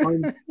 and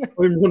I'm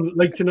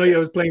like tonight. I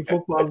was playing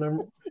football and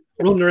I'm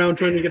running around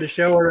trying to get a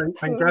shower and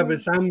grab a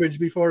sandwich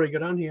before I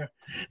get on here.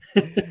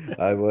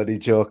 I'm only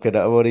joking.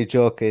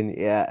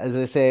 Yeah, as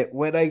I say,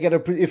 when I get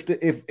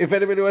if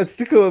anybody wants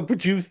to go and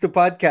produce the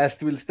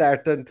podcast, we'll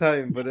start on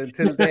time. But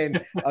until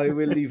then, I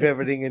will leave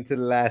everything into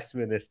the last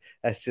minute.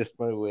 That's just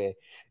my way.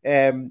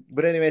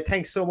 But anyway,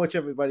 thanks so much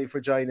everybody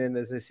for joining.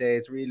 As I say,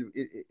 it's really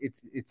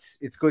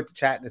it's good to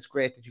chat, and it's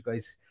great that you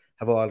guys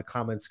have all the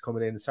comments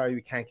coming in. Sorry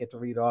we can't get to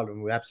read all of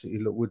them. We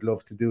absolutely would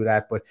love to do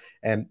that, but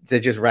they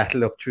just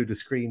rattle up through the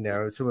screen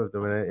there, some of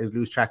them, and I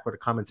lose track where the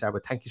comments are.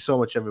 But thank you so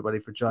much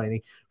everybody for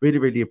joining. Really,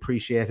 really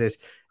appreciate it.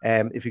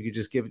 If you could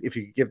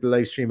give the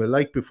live stream a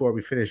like before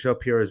we finish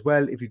up here as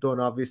well. If you don't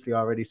obviously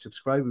already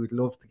subscribe, we would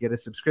love to get a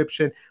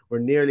subscription. We're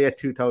nearly at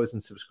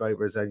 2,000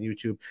 subscribers on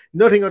YouTube.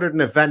 Nothing other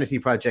than a vanity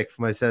project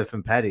for myself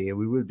and Paddy.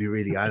 We will be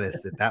really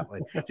honest at that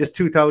one. Just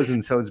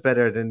 2,000 sounds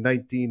better than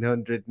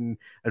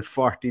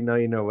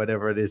 1,949 or whatever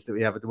it is that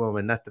we have at the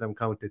moment. Not that I'm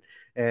counting,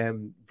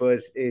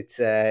 but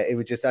it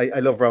would just I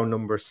love round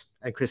numbers,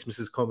 and Christmas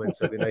is coming,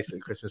 so it'd be a nice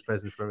little Christmas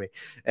present for me.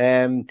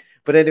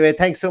 But anyway,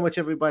 thanks so much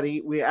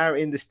everybody. We are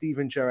in the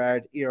Steven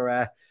Gerrard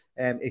era.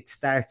 It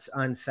starts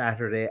on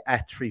Saturday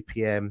at 3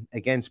 p.m.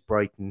 against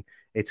Brighton.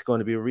 It's going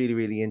to be a really,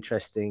 really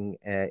interesting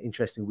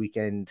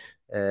weekend's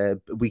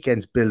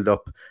build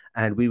up,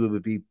 and we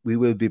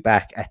will be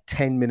back at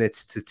 10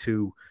 minutes to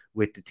 2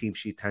 with the Team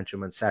Sheet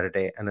Tantrum on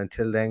Saturday. And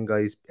until then,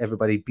 guys,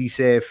 everybody be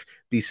safe,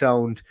 be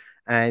sound,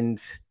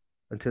 and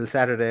until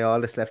Saturday,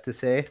 all that's left to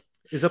say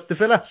is up the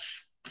Villa.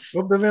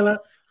 Up the Villa.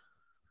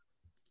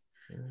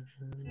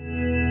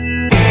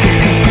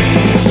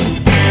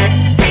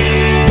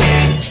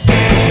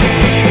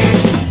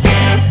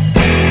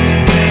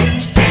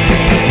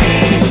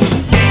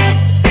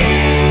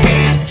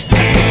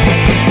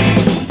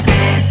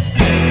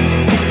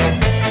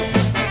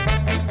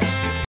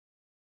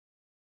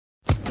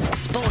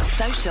 Sports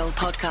Social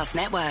Podcast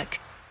Network.